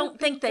have. I don't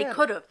think they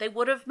could have. They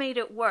would have made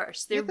it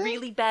worse. They're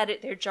really bad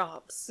at their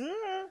jobs.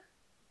 Mm-hmm.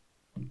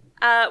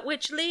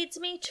 Which leads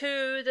me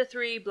to the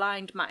three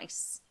blind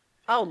mice.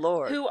 Oh,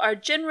 Lord. Who are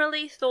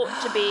generally thought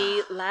to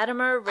be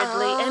Latimer,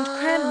 Ridley, and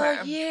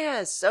Cranmer.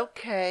 Yes,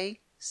 okay.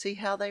 See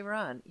how they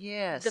run.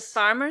 Yes. The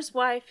farmer's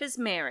wife is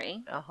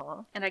Mary.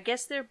 Uh-huh. And I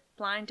guess they're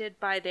blinded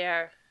by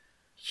their,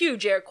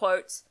 huge air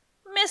quotes,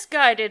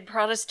 misguided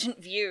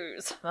Protestant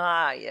views.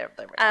 Ah, yeah,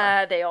 they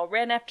were. They all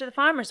ran after the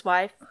farmer's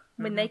wife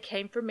when they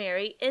came for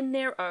Mary in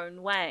their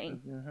own way.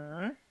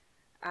 Mm-hmm.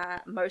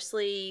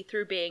 Mostly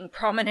through being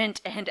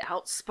prominent and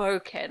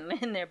outspoken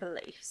in their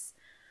beliefs,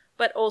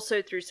 but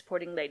also through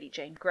supporting Lady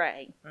Jane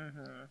Grey.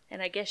 Mm-hmm.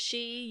 And I guess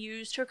she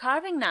used her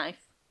carving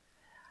knife.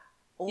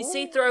 You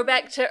see,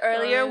 throwback to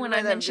earlier when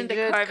I mentioned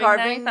the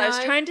carving knife? I was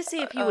trying to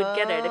see if you would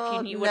get it, if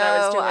you knew what I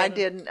was doing.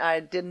 No,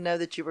 I didn't know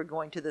that you were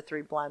going to the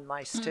three blind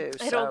mice, too.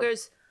 It all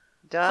goes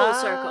full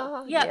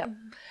circle. Yeah.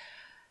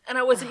 And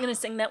I wasn't going to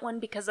sing that one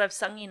because I've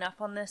sung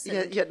enough on this.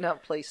 Yeah, no,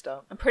 please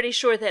don't. I'm pretty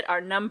sure that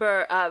our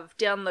number of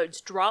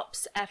downloads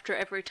drops after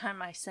every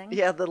time I sing.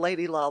 Yeah, the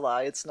Lady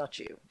Lala, it's not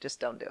you.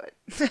 Just don't do it.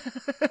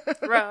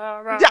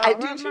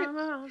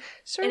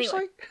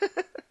 Seriously?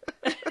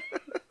 Anyway.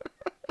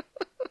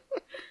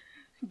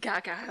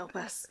 Gaga, help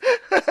us.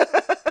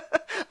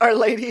 Our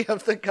Lady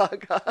of the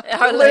Gaga.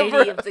 Our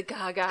Lady of the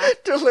Gaga.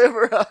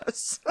 Deliver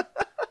us.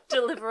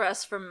 Deliver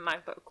us from my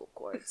vocal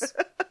cords.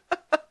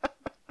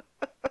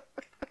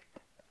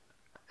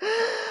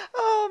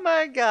 Oh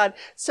my God!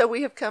 So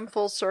we have come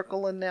full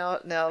circle, and now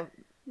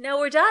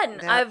we're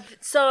done.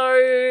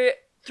 So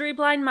Three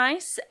Blind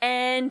Mice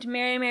and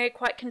Mary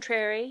Quite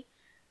Contrary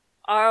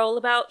are all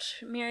about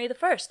Mary the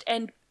First,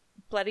 and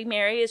Bloody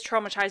Mary is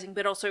traumatizing,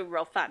 but also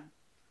real fun.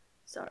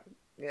 So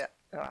yeah,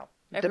 well,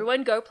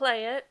 everyone go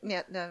play it.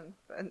 Yeah, no,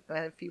 and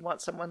if you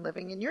want someone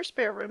living in your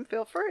spare room,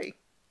 feel free.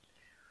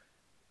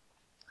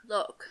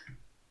 Look.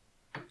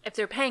 If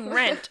they're paying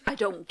rent, I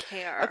don't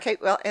care. Okay,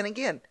 well, and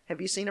again, have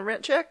you seen a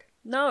rent check?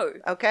 No.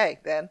 Okay,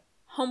 then.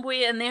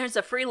 Homeboy, and there's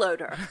a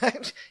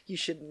freeloader. You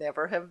should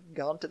never have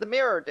gone to the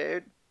mirror,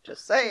 dude.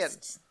 Just saying.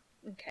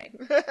 Okay.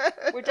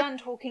 We're done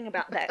talking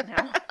about that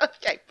now.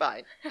 Okay,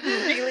 fine.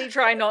 Really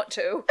try not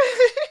to.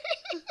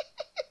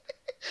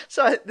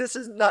 So this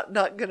is not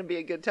going to be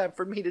a good time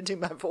for me to do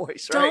my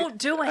voice, right? Don't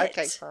do it.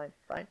 Okay, fine.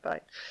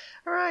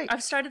 All right.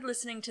 I've started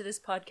listening to this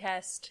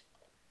podcast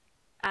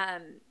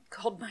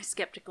called My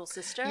Skeptical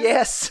Sister.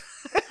 Yes.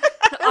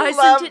 I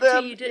sent it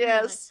to you,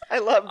 didn't I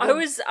love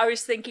them. I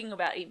was thinking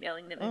about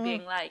emailing them and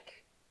being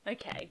like,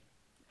 okay,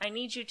 I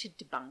need you to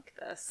debunk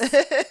this.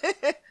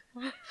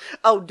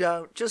 Oh,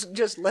 don't.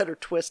 Just let her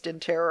twist in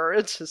terror.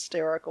 It's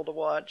hysterical to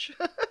watch.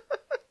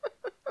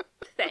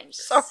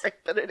 Thanks. Sorry,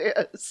 but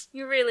it is.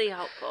 You're really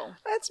helpful.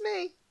 That's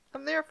me.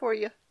 I'm there for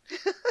you.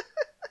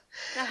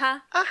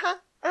 Uh-huh.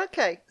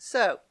 Okay,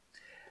 so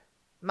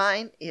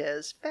mine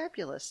is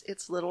fabulous.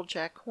 It's Little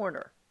Jack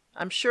Horner.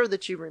 I'm sure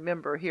that you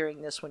remember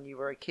hearing this when you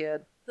were a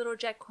kid. Little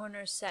Jack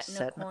Horner sat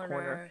in a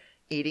corner,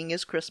 eating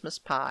his Christmas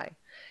pie.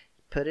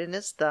 He put in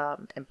his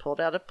thumb and pulled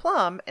out a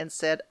plum and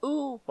said,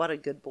 "Ooh, what a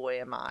good boy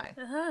am I."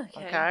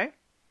 Okay?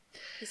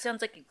 He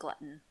sounds like a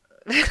glutton.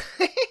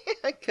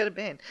 It could have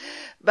been.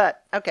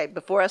 But, okay,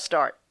 before I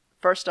start,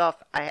 first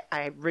off,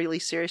 I really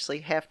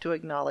seriously have to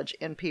acknowledge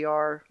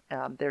NPR,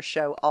 their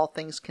show, All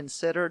Things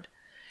Considered.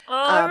 Oh,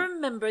 I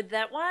remembered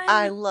that one.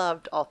 I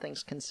loved All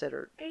Things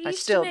Considered. It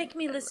used to make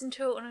me listen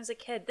to it when I was a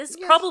kid. This is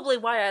probably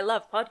why I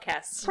love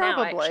podcasts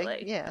now,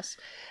 actually. Yes.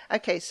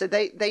 Okay, so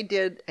they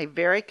did a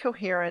very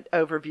coherent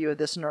overview of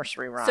this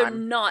nursery rhyme. So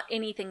not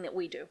anything that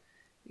we do.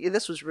 Yeah,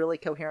 this was really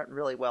coherent and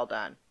really well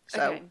done.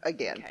 So,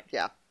 again,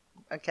 yeah.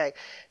 Okay,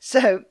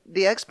 so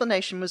the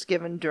explanation was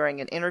given during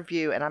an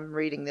interview, and I'm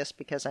reading this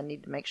because I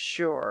need to make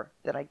sure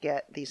that I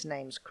get these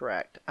names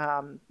correct.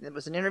 It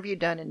was an interview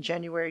done in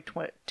January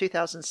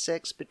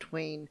 2006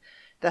 between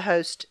the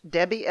host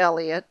Debbie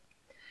Elliott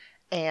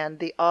and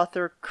the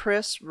author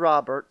Chris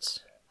Roberts.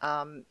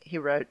 He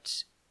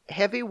wrote,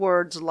 "Heavy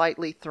words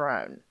lightly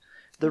thrown.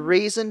 The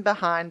reason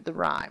behind the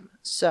rhyme."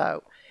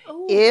 So,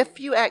 if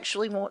you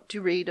actually want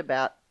to read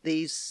about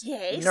these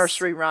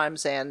nursery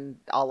rhymes and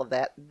all of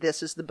that,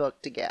 this is the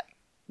book to get,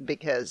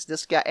 because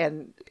this guy,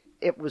 and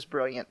it was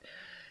brilliant.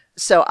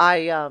 So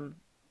I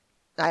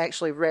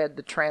actually read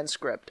the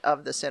transcript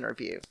of this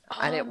interview,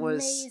 and it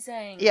was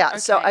amazing. Yeah. Okay.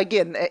 So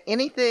again,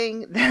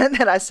 anything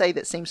that I say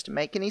that seems to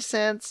make any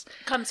sense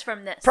comes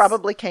from this.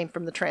 Probably came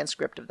from the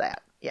transcript of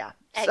that. Yeah.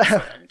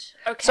 Excellent.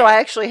 Okay. So I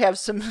actually have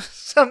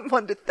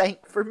someone to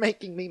thank for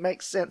making me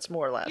make sense,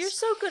 more or less. You're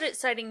so good at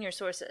citing your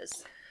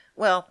sources.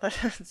 Well,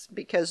 that's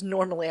because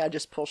normally I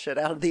just pull shit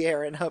out of the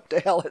air and hope to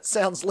hell it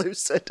sounds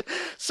lucid.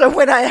 So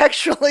when I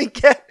actually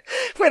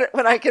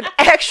when I can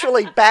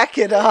actually back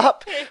it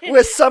up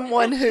with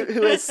someone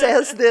who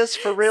says this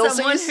for realsies.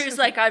 Someone who's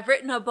like, I've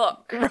written a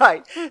book.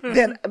 Right.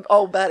 Then,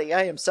 oh, buddy,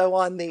 I am so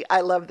on the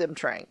I love them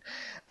train.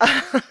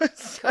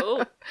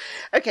 Cool.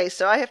 Okay,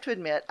 so I have to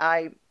admit,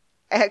 I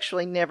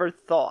actually never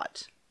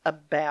thought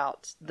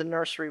about the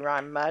nursery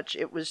rhyme much.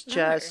 It was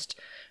just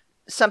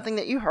something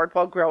that you heard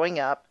while growing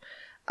up.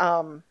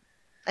 And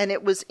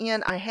it was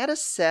I had a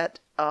set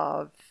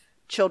of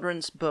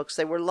children's books.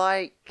 They were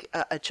like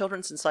a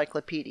children's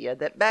encyclopedia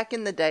that back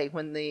in the day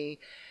when the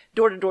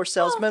door-to-door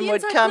salesman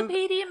would come.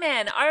 Encyclopedia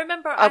Man. I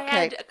remember I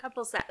had a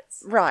couple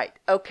sets. Right.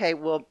 Okay.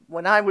 Well,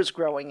 when I was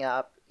growing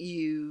up,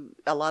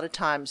 a lot of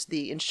times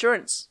the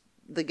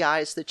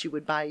guys that you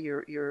would buy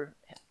your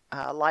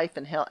life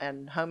and health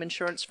and home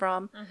insurance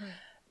from,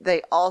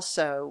 they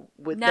also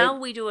would. Now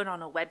we do it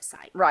on a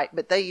website. Right,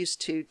 but they used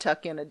to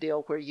tuck in a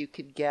deal where you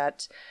could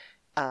get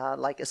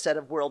like a set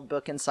of World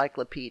Book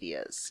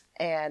encyclopedias.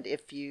 And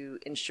if you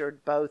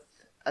insured both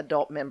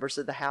adult members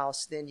of the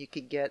house, then you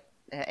could get,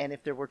 and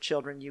if there were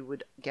children, you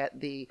would get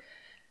the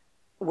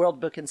World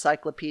Book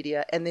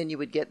encyclopedia, and then you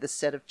would get the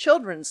set of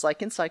children's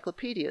like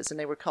encyclopedias, and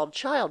they were called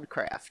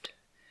Childcraft.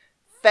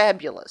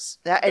 Fabulous.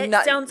 That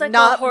sounds like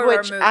a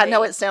horror movie. I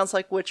know it sounds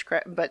like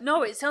witchcraft, but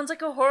no, it sounds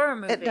like a horror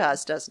movie. It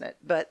does, doesn't it?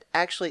 But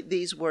actually,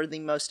 these were the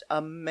most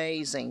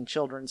amazing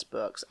children's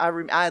books.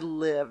 I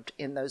lived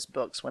in those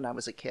books when I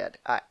was a kid.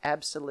 I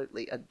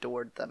absolutely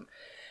adored them.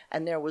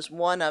 And there was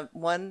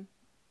one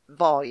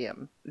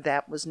volume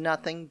that was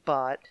nothing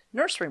but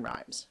nursery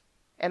rhymes.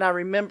 And I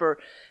remember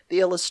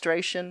the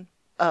illustration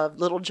of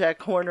little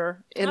Jack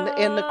Horner in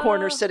the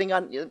corner, sitting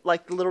on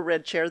like the little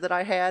red chair that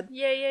I had.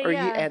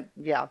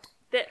 Yeah.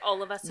 That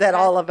all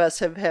of us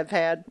have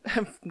had,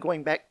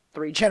 going back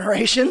 3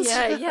 generations.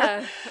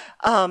 Yeah.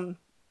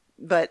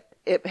 But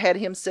it had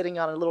him sitting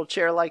on a little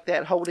chair like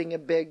that, holding a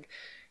big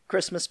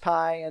Christmas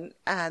pie,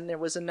 and there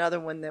was another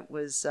one that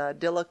was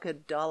Dilica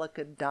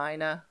Dolica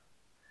Dinah,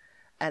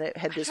 and it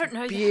had this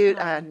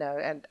beautiful. I know,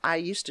 and I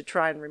used to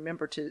try and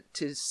remember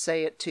to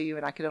say it to you,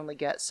 and I could only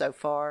get so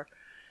far,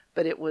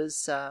 but it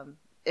was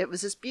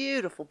this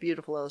beautiful,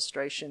 beautiful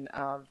illustration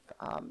of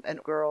a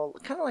girl,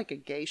 kind of like a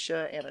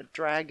geisha and a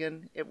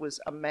dragon. It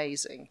was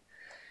amazing.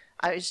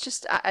 But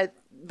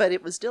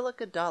it was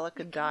Dilica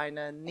Dolica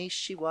Dinah, niece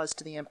she was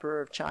to the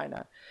Emperor of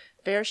China.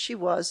 Fair she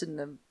was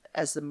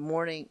as the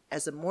morning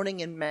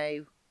in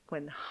May,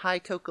 when High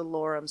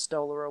Cockalorum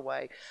stole her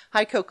away.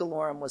 High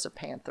Cockalorum was a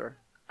panther,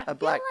 a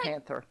black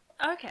panther.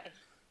 Okay.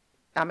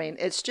 I mean,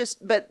 it's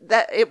just, but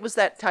it was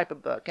that type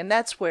of book, and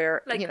that's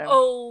where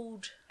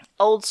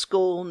old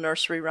school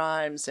nursery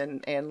rhymes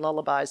and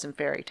lullabies and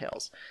fairy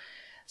tales.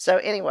 So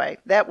anyway,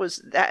 that was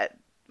that.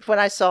 When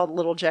I saw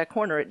Little Jack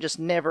Horner, it just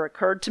never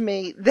occurred to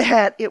me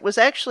that it was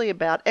actually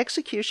about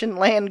execution,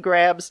 land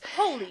grabs.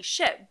 Holy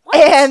shit! What?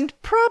 And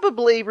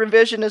probably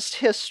revisionist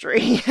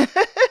history.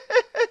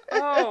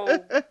 Oh,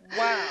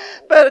 wow.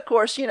 But of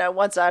course,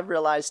 once I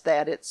realized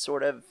that, it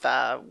sort of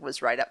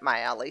was right up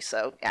my alley.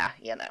 So, yeah,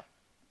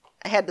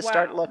 I had to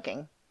start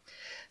looking.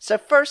 So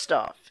first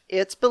off,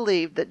 it's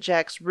believed that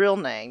Jack's real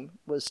name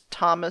was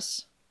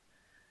Thomas.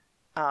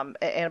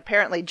 And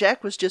apparently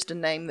Jack was just a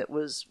name that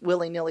was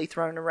willy-nilly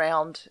thrown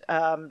around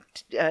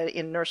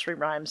in nursery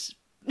rhymes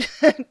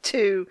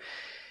to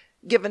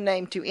give a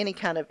name to any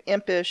kind of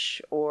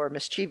impish or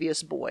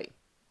mischievous boy.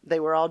 They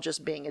were all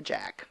just being a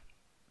Jack.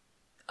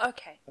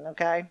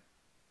 Okay?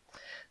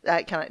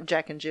 That kind of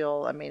Jack and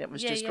Jill, I mean, it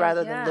was just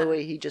rather than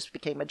Louis, he just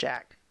became a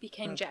Jack.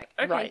 Jack.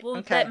 Okay,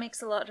 that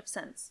makes a lot of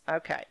sense.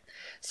 Okay.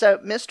 So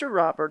Mr.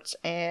 Roberts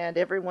and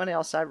everyone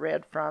else I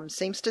read from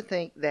seems to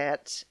think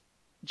that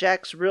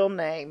Jack's real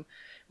name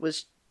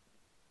was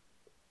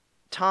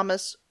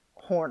Thomas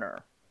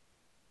Horner.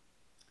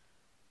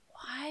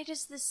 Why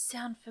does this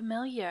sound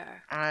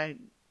familiar?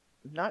 I'm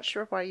not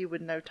sure why you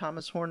would know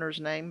Thomas Horner's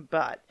name,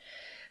 but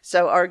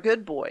so our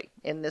good boy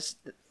in this,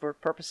 for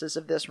purposes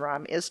of this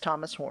rhyme, is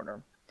Thomas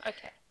Horner.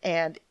 Okay.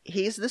 And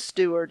he's the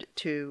steward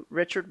to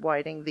Richard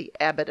Whiting, the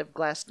Abbot of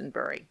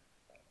Glastonbury.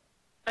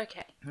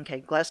 Okay. Okay,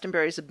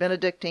 Glastonbury is a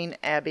Benedictine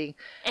abbey.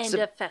 And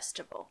a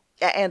festival.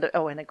 And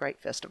a great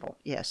festival.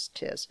 Yes,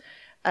 'tis.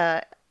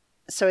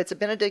 So it's a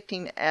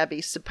Benedictine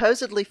abbey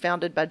supposedly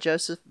founded by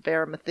Joseph of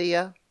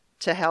Arimathea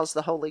to house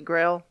the Holy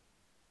Grail.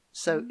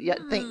 So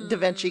think Da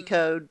Vinci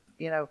Code,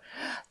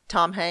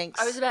 Tom Hanks.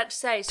 I was about to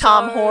say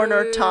Tom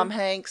Horner, Tom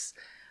Hanks.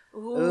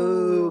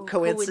 Ooh,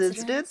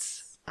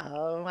 coincidence?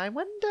 Oh, I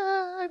wonder.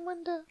 I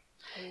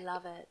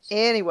love it.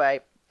 Anyway,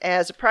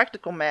 as a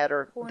practical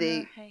matter,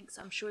 Horner, Hanks,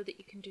 I'm sure that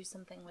you can do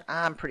something with that.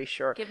 I'm pretty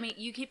sure.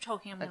 You keep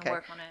talking, I'm going to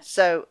work on it.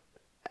 So,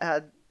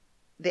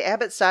 the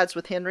abbot sides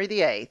with Henry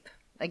VIII.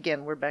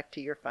 Again, we're back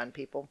to your fun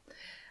people.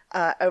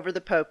 Over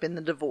the Pope in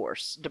the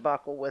divorce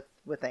debacle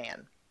with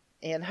Anne.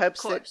 In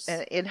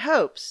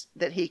hopes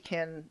that he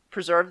can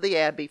preserve the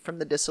abbey from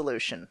the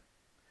dissolution.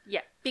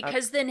 Yeah,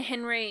 because then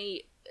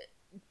Henry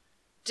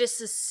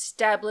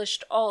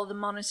disestablished all the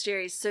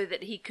monasteries so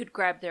that he could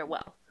grab their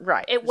wealth.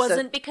 Right. It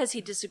wasn't because he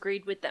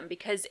disagreed with them,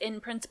 because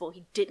in principle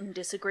he didn't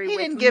disagree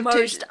with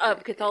most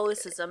of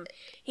Catholicism.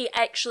 He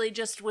actually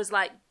just was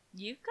like,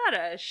 you've got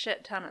a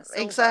shit ton of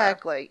silver.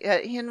 Exactly.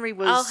 Henry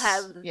was... I'll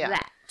have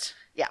that.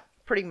 Yeah,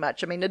 pretty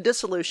much. I mean, the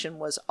dissolution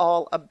was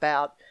all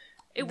about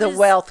the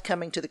wealth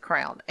coming to the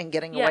crown and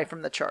getting away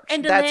from the church.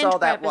 And that's all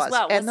that was. was.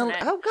 Well, wasn't it?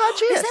 Oh, God,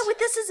 yes. Is that what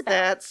this is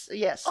about?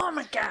 Yes. Oh,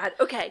 my God.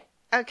 Okay.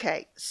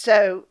 Okay,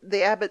 so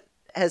the abbot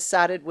has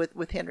sided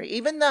with Henry,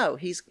 even though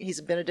he's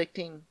a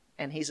Benedictine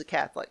and he's a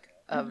Catholic.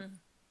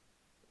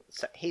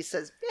 So he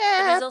says,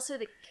 yeah. But he's also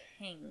the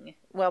king.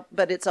 Well,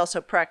 but it's also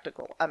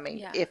practical. I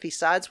mean, if he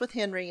sides with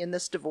Henry in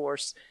this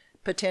divorce,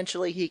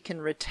 potentially he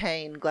can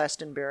retain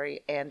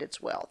Glastonbury and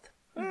its wealth.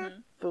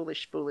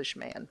 Foolish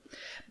man.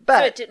 But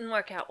so it didn't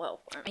work out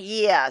well for him.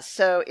 Yeah,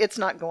 so it's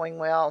not going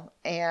well.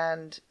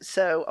 And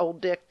so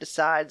old Dick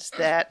decides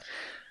that...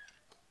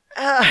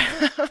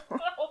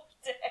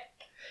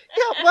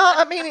 Yeah, well,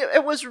 I mean,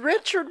 it was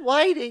Richard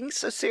Whiting,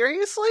 so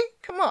seriously?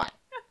 Come on.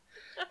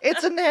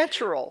 It's a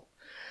natural.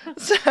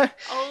 So,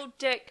 Old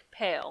Dick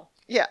Pale.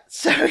 Yeah,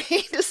 so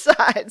he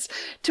decides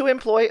to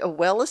employ a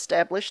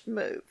well-established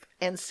move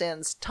and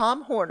sends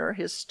Tom Horner,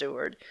 his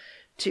steward,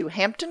 to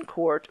Hampton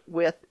Court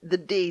with the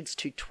deeds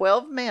to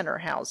 12 manor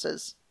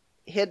houses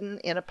hidden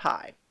in a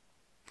pie.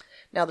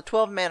 Now, the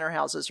 12 manor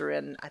houses are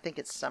in, I think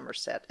it's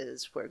Somerset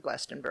is where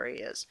Glastonbury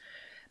is.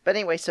 But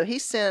anyway, so he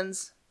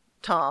sends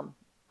Tom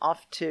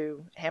off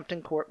to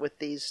Hampton Court with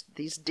these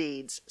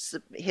deeds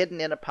hidden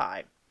in a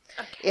pie,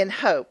 in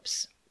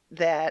hopes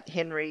that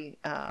Henry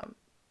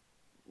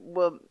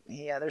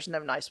there's no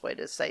nice way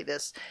to say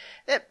this,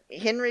 that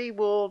Henry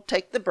will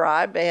take the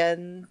bribe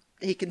and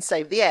he can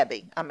save the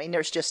abbey. I mean,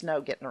 there's just no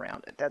getting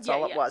around it. That's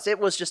all it was. It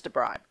was just a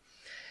bribe.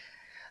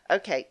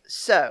 Okay,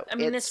 so I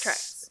mean, this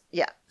tracks.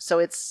 Yeah,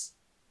 so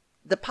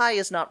the pie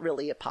is not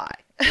really a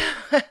pie.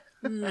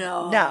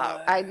 No. No,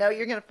 I know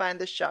you're going to find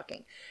this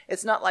shocking.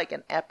 It's not like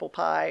an apple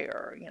pie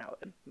or,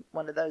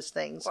 one of those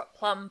things. Or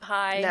plum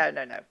pie.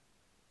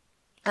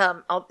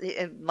 No.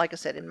 Like I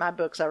said, in my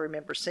books, I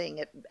remember seeing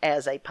it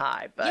as a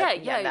pie.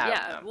 But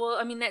yeah. Well,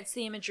 I mean, that's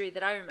the imagery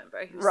that I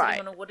remember. He was sitting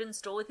on a wooden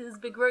stool with his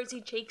big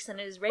rosy cheeks and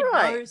his red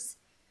nose.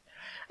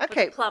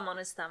 Okay. With a plum on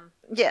his thumb.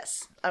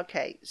 Yes.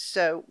 Okay.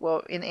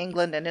 So, in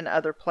England and in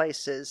other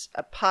places,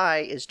 a pie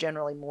is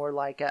generally more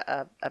like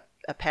a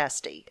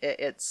pasty.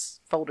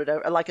 It's folded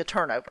over, like a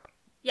turnover.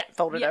 Yeah.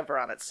 Folded over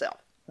on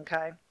itself.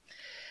 Okay.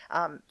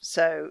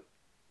 So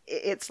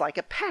it's like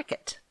a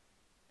packet.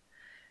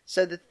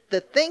 So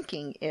the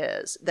thinking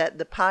is that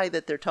the pie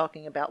that they're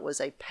talking about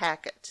was a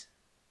packet,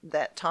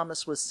 that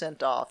Thomas was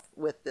sent off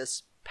with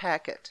this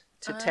packet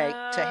to take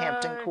to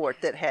Hampton Court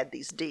that had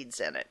these deeds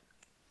in it.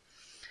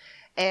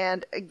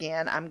 And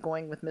again, I'm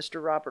going with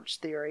Mr. Roberts'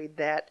 theory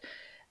that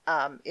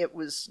it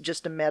was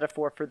just a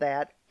metaphor for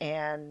that,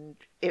 and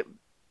it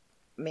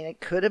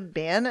could have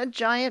been a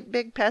giant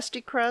big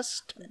pasty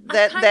crust.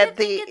 I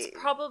think it's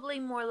probably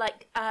more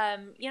like,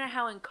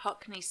 how in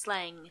Cockney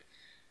slang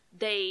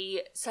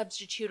they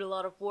substitute a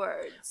lot of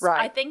words.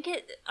 Right. I think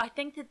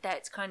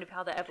that's kind of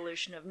how the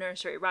evolution of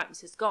nursery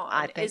rhymes has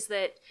gone. Is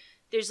that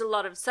there's a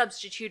lot of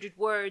substituted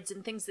words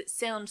and things that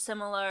sound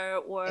similar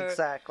or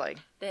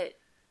that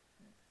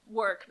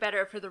work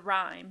better for the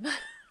rhyme.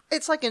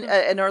 It's like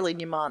an early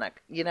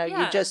mnemonic. You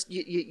just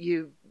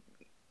you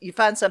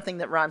find something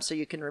that rhymes so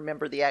you can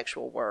remember the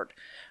actual word.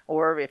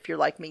 Or if you're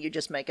like me, you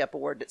just make up a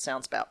word that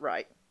sounds about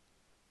right.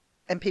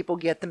 And people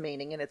get the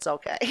meaning and it's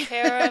okay.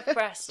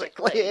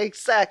 Paraphrastically.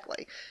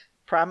 Exactly.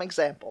 Prime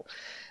example.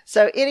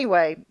 So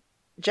anyway,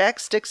 Jack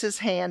sticks his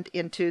hand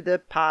into the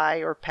pie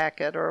or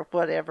packet or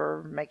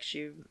whatever makes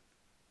you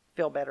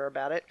feel better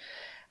about it.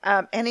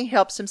 And he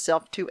helps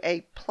himself to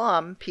a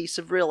plum piece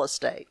of real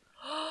estate.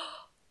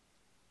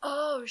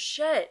 Oh,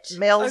 shit.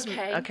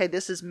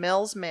 This is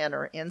Mells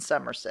Manor in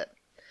Somerset.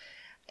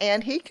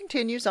 And he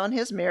continues on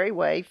his merry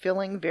way,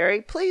 feeling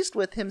very pleased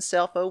with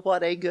himself. Oh,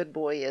 what a good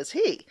boy is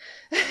he.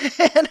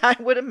 And I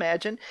would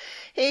imagine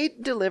he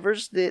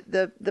delivers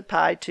the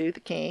pie to the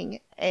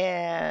king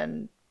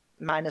and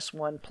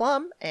 -1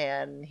 plum,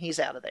 and he's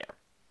out of there.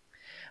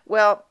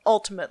 Well,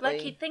 ultimately...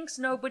 Like he thinks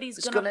nobody's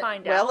going to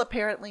find out. Well,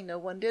 apparently no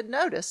one did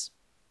notice.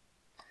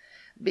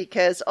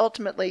 Because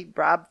ultimately,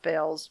 bribe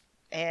fails,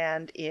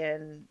 and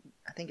in,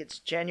 I think it's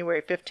January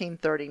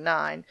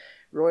 1539,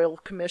 royal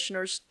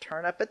commissioners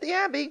turn up at the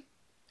abbey,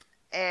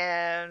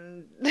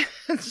 and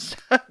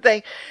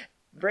they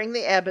bring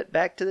the abbot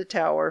back to the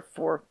tower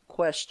for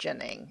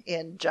questioning,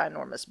 in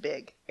ginormous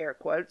big air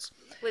quotes.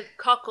 With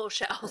cockle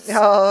shells.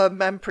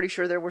 I'm pretty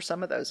sure there were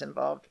some of those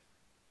involved.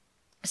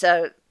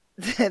 So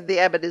the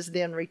abbot is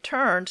then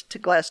returned to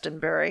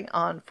Glastonbury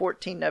on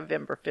 14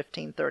 November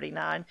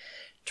 1539,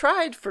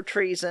 tried for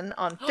treason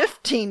on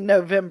 15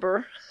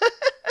 November,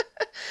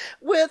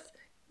 with,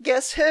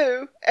 guess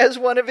who, as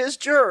one of his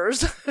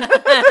jurors. Come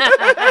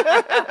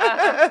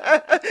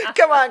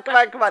on.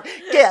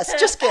 Guess,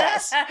 just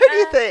guess. Who do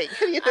you think?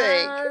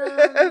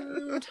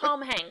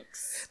 Tom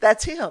Hanks.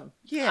 That's him.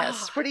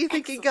 Yes. Where do you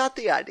think excellent. He got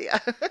the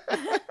idea?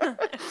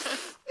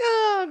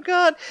 Oh,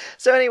 God.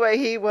 So anyway,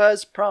 he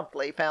was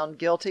promptly found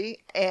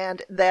guilty,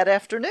 and that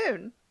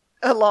afternoon,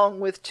 along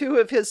with 2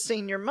 of his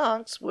senior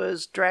monks,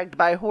 was dragged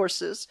by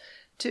horses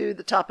to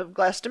the top of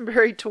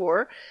Glastonbury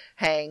Tor,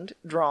 hanged,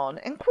 drawn,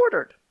 and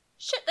quartered.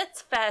 Shit,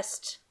 that's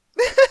fast.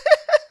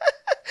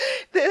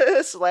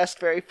 This last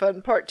very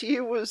fun part to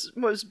you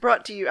was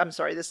brought to you. I'm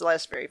sorry, this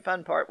last very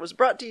fun part was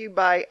brought to you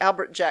by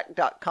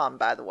AlbertJack.com,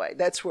 by the way.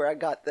 That's where I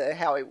got the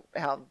how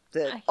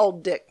the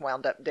old Dick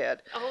wound up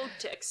dead. Old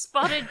Dick,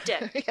 spotted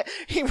Dick. Yeah,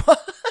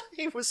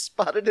 he was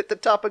spotted at the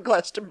top of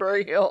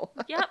Glastonbury Hill.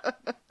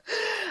 Yep.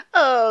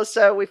 Oh,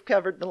 so we've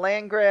covered the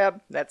land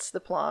grab. That's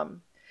the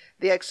plum.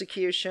 The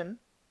execution,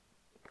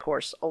 of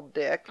course, old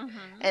Dick.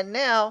 Mm-hmm. And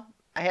now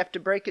I have to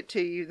break it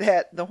to you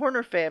that the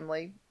Horner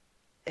family,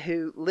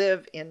 who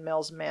live in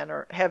Mells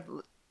Manor, have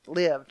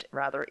lived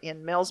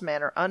in Mells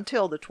Manor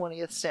until the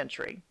 20th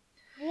century.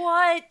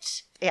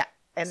 What? Yeah.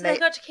 And so they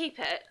got to keep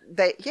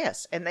it?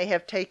 Yes, and they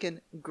have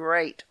taken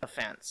great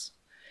offense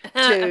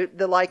to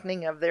the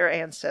likening of their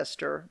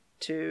ancestor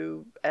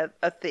to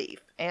a thief.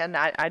 And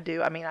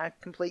I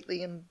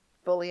completely and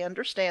fully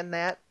understand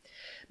that,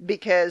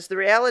 because the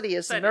reality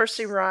is the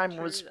nursery rhyme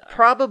was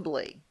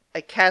probably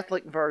a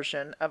Catholic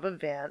version of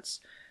events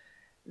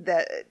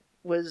that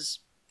was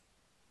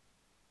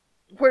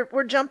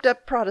where jumped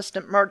up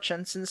Protestant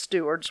merchants and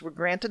stewards were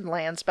granted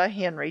lands by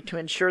Henry to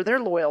ensure their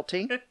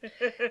loyalty.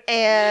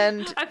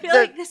 And I feel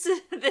like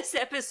this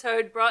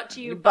episode brought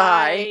to you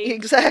by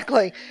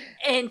exactly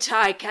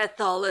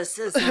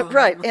anti-Catholicism.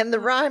 Right, and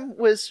the rhyme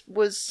was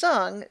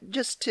sung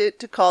just to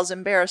cause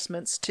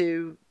embarrassments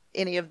to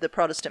any of the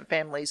Protestant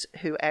families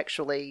who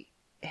actually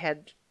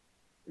had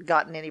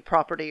gotten any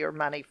property or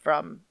money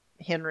from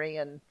Henry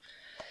and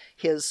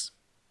his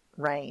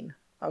reign,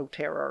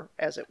 terror,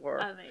 as it were.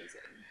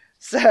 Amazing.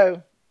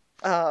 So,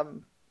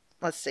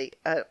 let's see.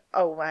 I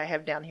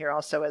have down here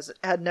also as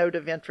a note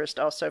of interest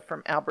also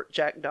from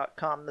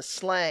AlbertJack.com, the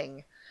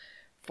slang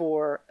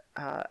for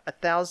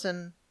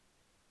 1,000,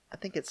 I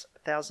think it's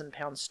 1,000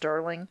 pounds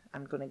sterling.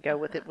 I'm going to go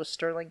with it with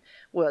sterling,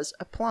 was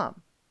a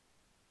plum.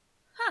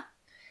 Huh.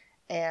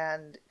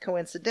 And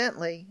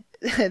coincidentally,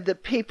 the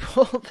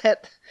people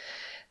that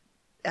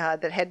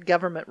had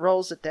government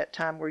roles at that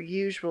time were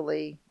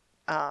usually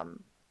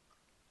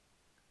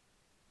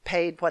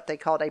paid what they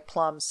called a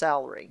plum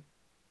salary.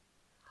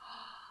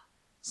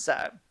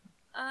 So.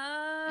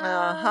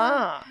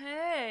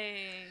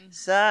 Hey.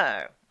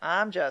 So,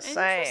 I'm just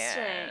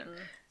saying.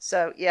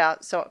 So, yeah,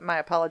 so my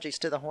apologies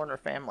to the Horner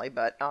family,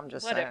 but I'm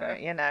just saying,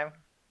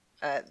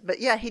 but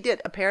yeah, he did.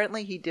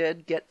 Apparently, he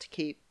did get to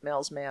keep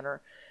Mells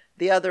Manor.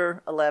 The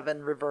other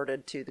 11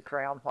 reverted to the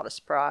crown. What a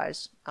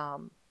surprise.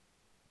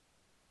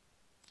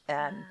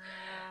 And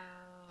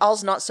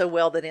all's not so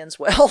well that ends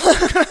well.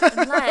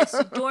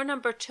 Unless, door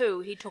number 2,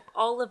 he took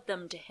all of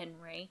them to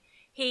Henry.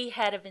 He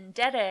had a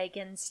vendetta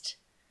against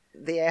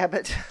the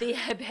abbot,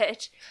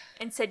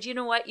 and said, you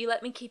know what, you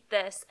let me keep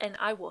this, and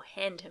I will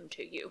hand him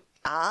to you.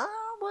 Well,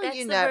 that's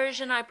the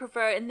version I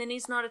prefer, and then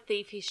he's not a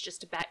thief, he's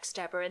just a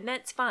backstabber, and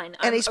that's fine.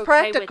 And he's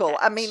practical.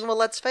 I mean, well,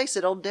 let's face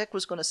it, old Dick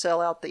was going to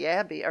sell out the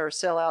abbey, or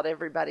sell out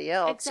everybody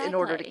else in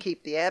order to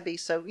keep the abbey.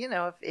 So,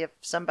 if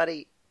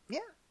somebody,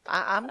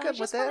 I'm good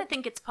with that. I just want to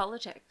think it's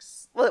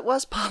politics. Well, it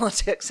was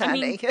politics,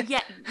 honey. I mean,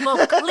 yeah,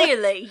 well,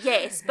 clearly,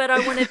 yes, but I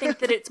want to think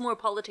that it's more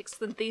politics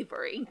than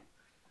thievery.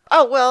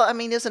 Oh, well, I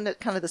mean, isn't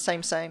it kind of the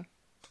same?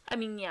 I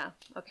mean, yeah,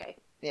 okay.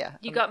 Yeah.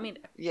 You got me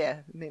there. Yeah,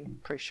 I mean,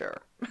 pretty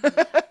sure.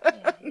 Yeah,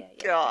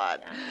 God.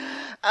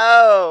 Yeah.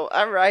 Oh,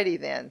 alrighty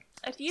then.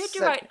 If you had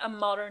to write a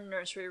modern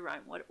nursery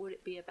rhyme, what would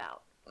it be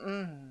about?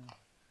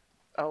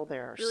 Oh,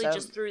 there are really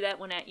just threw that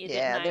one at you,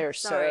 didn't I? Yeah, there's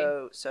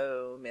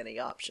so many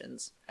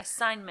options.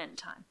 Assignment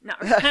time. No.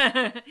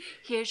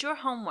 Here's your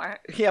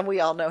homework. Yeah, we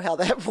all know how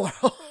that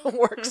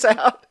works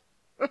out.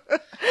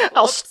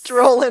 I'll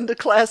stroll into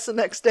class the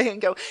next day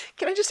and go,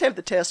 can I just have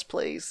the test,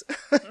 please?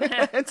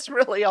 It's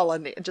really all I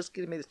need. Just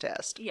give me the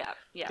test. Yeah,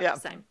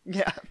 same.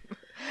 Yeah.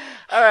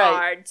 All right.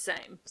 Hard,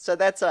 same. So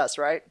that's us,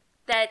 right?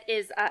 That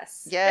is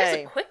us. Yay. That's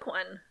a quick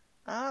one.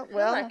 Well. I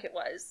feel like it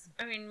was.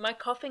 I mean, my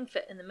coughing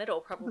fit in the middle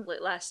probably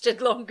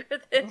lasted longer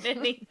than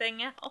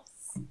anything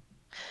else.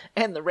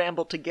 And the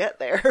ramble to get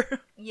there.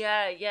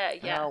 Yeah.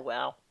 Oh,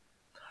 well.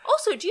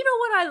 Also, do you know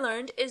what I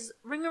learned is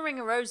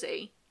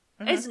Ring-a-Ring-a-Rosy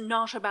is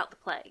not about the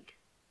plague.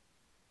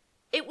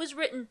 It was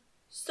written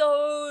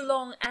so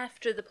long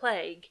after the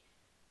plague.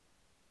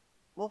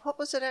 Well, what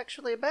was it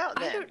actually about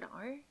then? I don't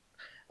know.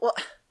 Well,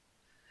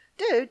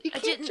 dude, you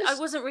can't I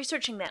wasn't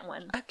researching that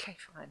one. Okay,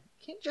 fine.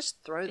 You can't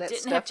just throw that stuff out there.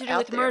 It didn't have to do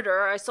with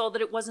murder. I saw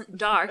that it wasn't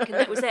dark, and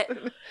that was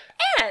it.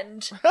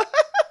 And...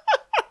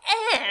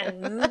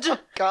 Oh,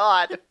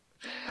 God.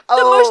 The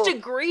most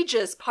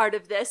egregious part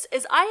of this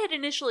is I had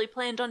initially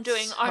planned on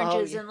doing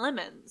oranges and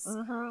lemons.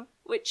 Mm-hmm.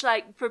 Which,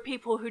 like, for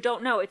people who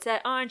don't know, it's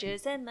that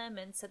oranges and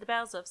lemons said the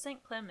bells of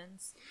St.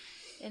 Clemens.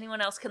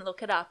 Anyone else can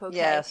look it up, okay?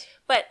 Yes.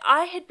 But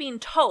I had been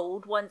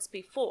told once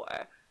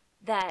before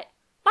that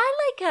by,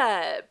 like,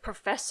 a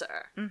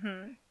professor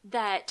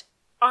that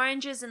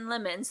oranges and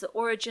lemons, the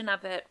origin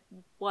of it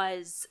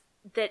was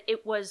that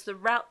it was the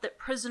route that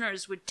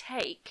prisoners would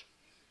take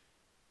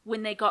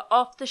when they got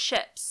off the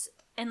ships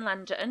in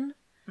London.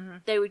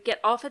 They would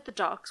get off at the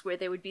docks where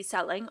they would be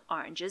selling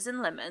oranges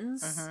and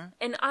lemons.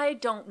 And I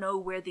don't know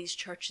where these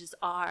churches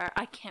are.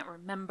 I can't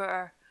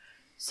remember.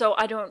 So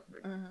I don't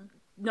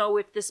know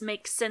if this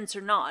makes sense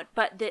or not.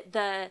 But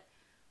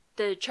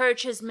the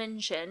churches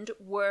mentioned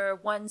were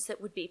ones that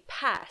would be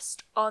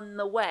passed on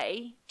the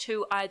way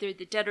to either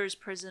the debtor's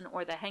prison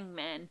or the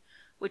hangman,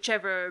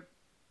 whichever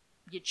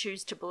you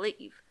choose to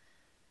believe.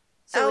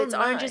 So it's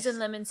nice. Oranges and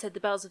lemons, said the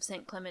bells of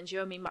St. Clemens. You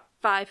owe me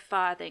 5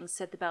 farthings,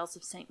 said the bells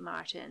of St.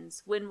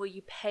 Martin's. When will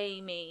you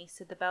pay me,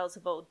 said the bells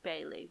of Old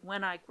Bailey.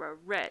 When I grow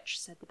rich,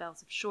 said the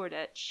bells of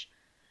Shoreditch.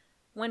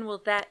 When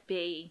will that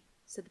be,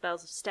 said the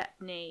bells of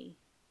Stepney.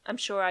 I'm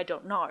sure I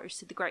don't know,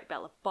 said the great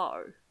bell of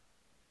Bow.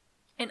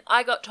 And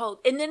I got told,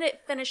 and then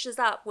it finishes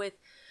up with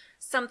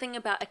something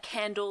about a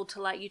candle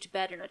to light you to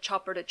bed and a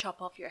chopper to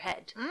chop off your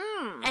head.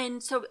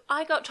 And so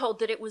I got told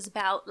that it was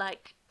about,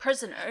 like,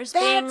 prisoners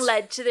being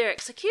led to their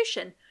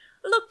execution.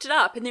 Looked it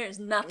up, and there's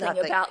nothing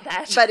about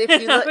that. But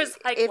if you look,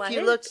 like, if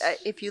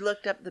you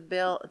looked up the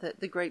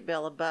Great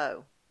Bell of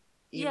Bow,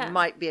 you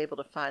might be able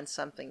to find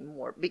something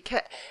more.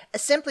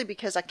 Simply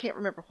because I can't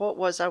remember what it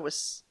was I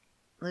was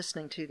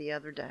listening to the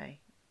other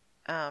day.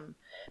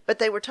 But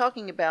they were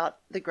talking about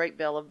the Great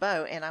Bell of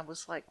Bow, and I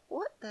was like,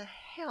 what the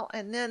hell?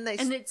 And then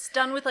and it's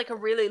done with, like, a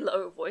really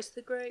low voice,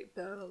 the Great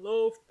Bell of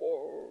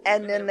Bow.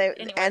 And then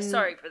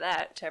sorry for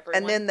that to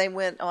everyone. And then they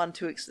went on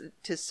to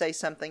say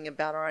something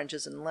about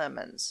oranges and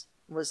lemons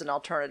was an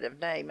alternative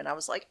name, and I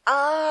was like,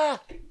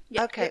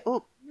 okay.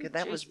 Oh,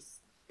 that was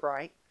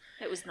bright.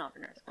 It was not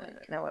an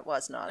earthquake. No, it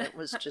was not. It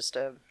was just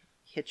a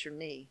hit your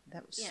knee.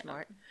 That was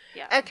smart.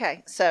 Yeah.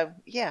 Okay, so,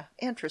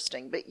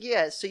 interesting. But,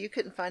 so you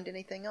couldn't find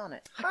anything on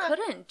it. I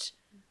couldn't.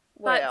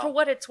 But for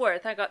what it's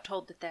worth, I got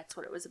told that that's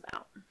what it was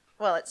about.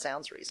 Well, it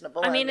sounds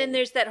reasonable. I mean, and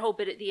there's that whole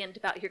bit at the end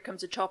about here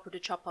comes a chopper to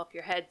chop off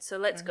your head, so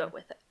let's go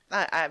with it.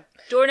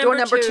 Door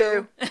number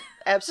two.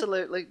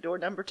 Absolutely. Door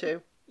number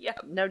 2. Yeah.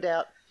 No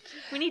doubt.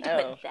 We need to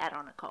put that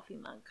on a coffee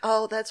mug.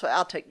 Oh, that's what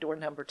I'll take door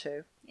number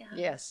 2. Yeah.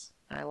 Yes,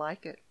 I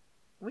like it.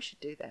 We should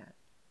do that.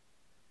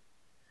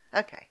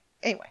 Okay.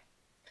 Anyway.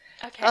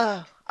 Okay.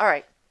 All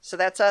right. So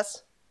that's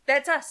us?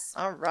 That's us.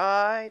 All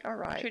right.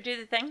 Should we do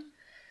the thing?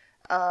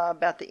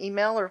 About the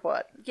email or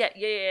what? Yeah.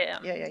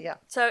 Yeah.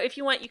 So if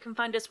you want, you can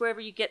find us wherever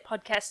you get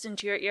podcasts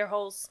into your ear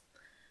holes.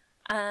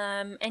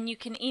 And you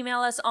can email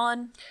us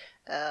on...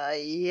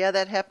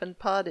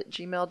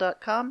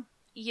 thathappenedpod@gmail.com.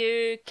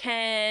 You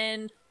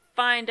can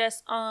find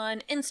us on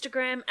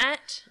Instagram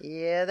at...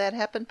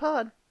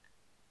 thathappenedpod.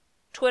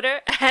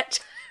 Twitter at...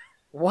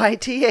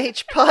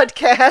 YTH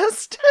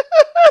Podcast.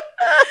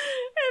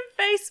 And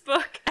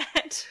Facebook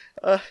at...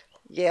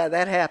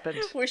 that happened.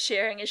 We're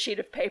sharing a sheet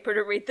of paper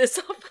to read this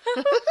off.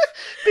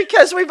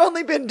 Because we've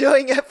only been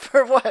doing it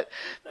for,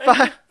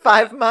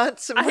 5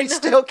 months, and we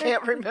still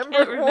can't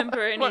remember,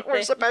 what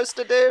we're supposed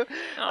to do.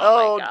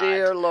 Oh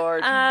dear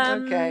Lord.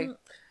 Okay.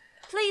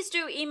 Please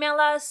do email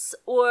us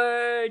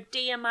or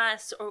DM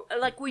us, or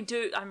like we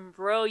do. I'm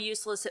real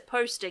useless at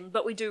posting,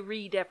 but we do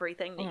read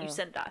everything that you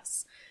send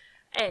us.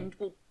 And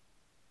we'll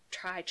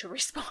try to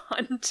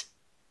respond.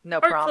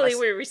 No promise. Hopefully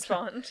we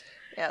respond.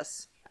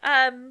 Yes.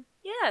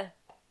 Yeah.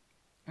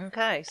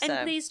 Okay, so...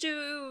 And please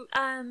do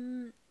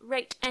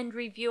rate and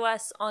review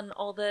us on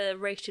all the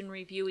rate and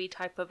reviewy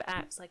type of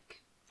apps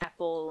like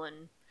Apple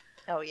and...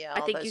 Oh, yeah, I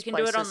think you can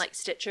do it on like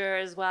Stitcher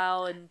as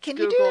well and Can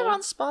Google. you do it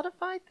on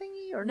Spotify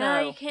thingy or no?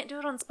 No, you can't do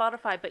it on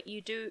Spotify, but you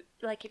do,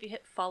 like if you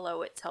hit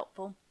follow, it's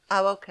helpful.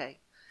 Oh, okay.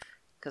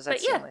 Because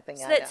that's the only thing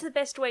I know. That's the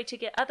best way to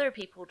get other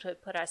people to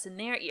put us in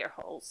their ear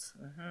holes.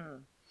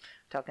 Mm-hmm.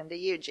 Talking to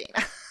you,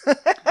 Gina.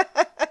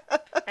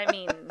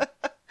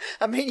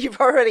 I mean, you've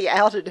already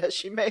outed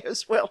us. You may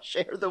as well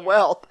share the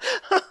wealth.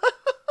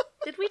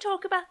 Did we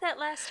talk about that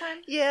last time?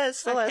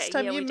 Yes, the last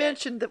time you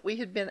mentioned that we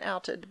had been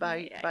outed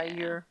by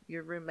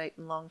your roommate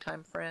and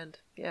longtime friend.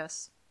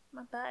 Yes.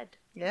 My bad.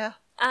 Yeah.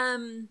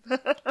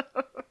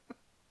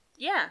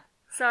 Yeah.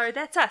 So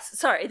that's us.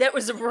 Sorry, that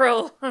was a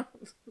real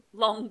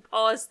long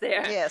pause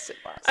there. Yes, it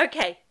was.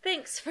 Okay,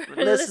 thanks for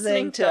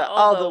listening to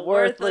all the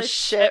worthless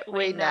shit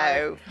we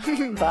know.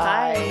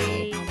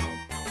 Bye.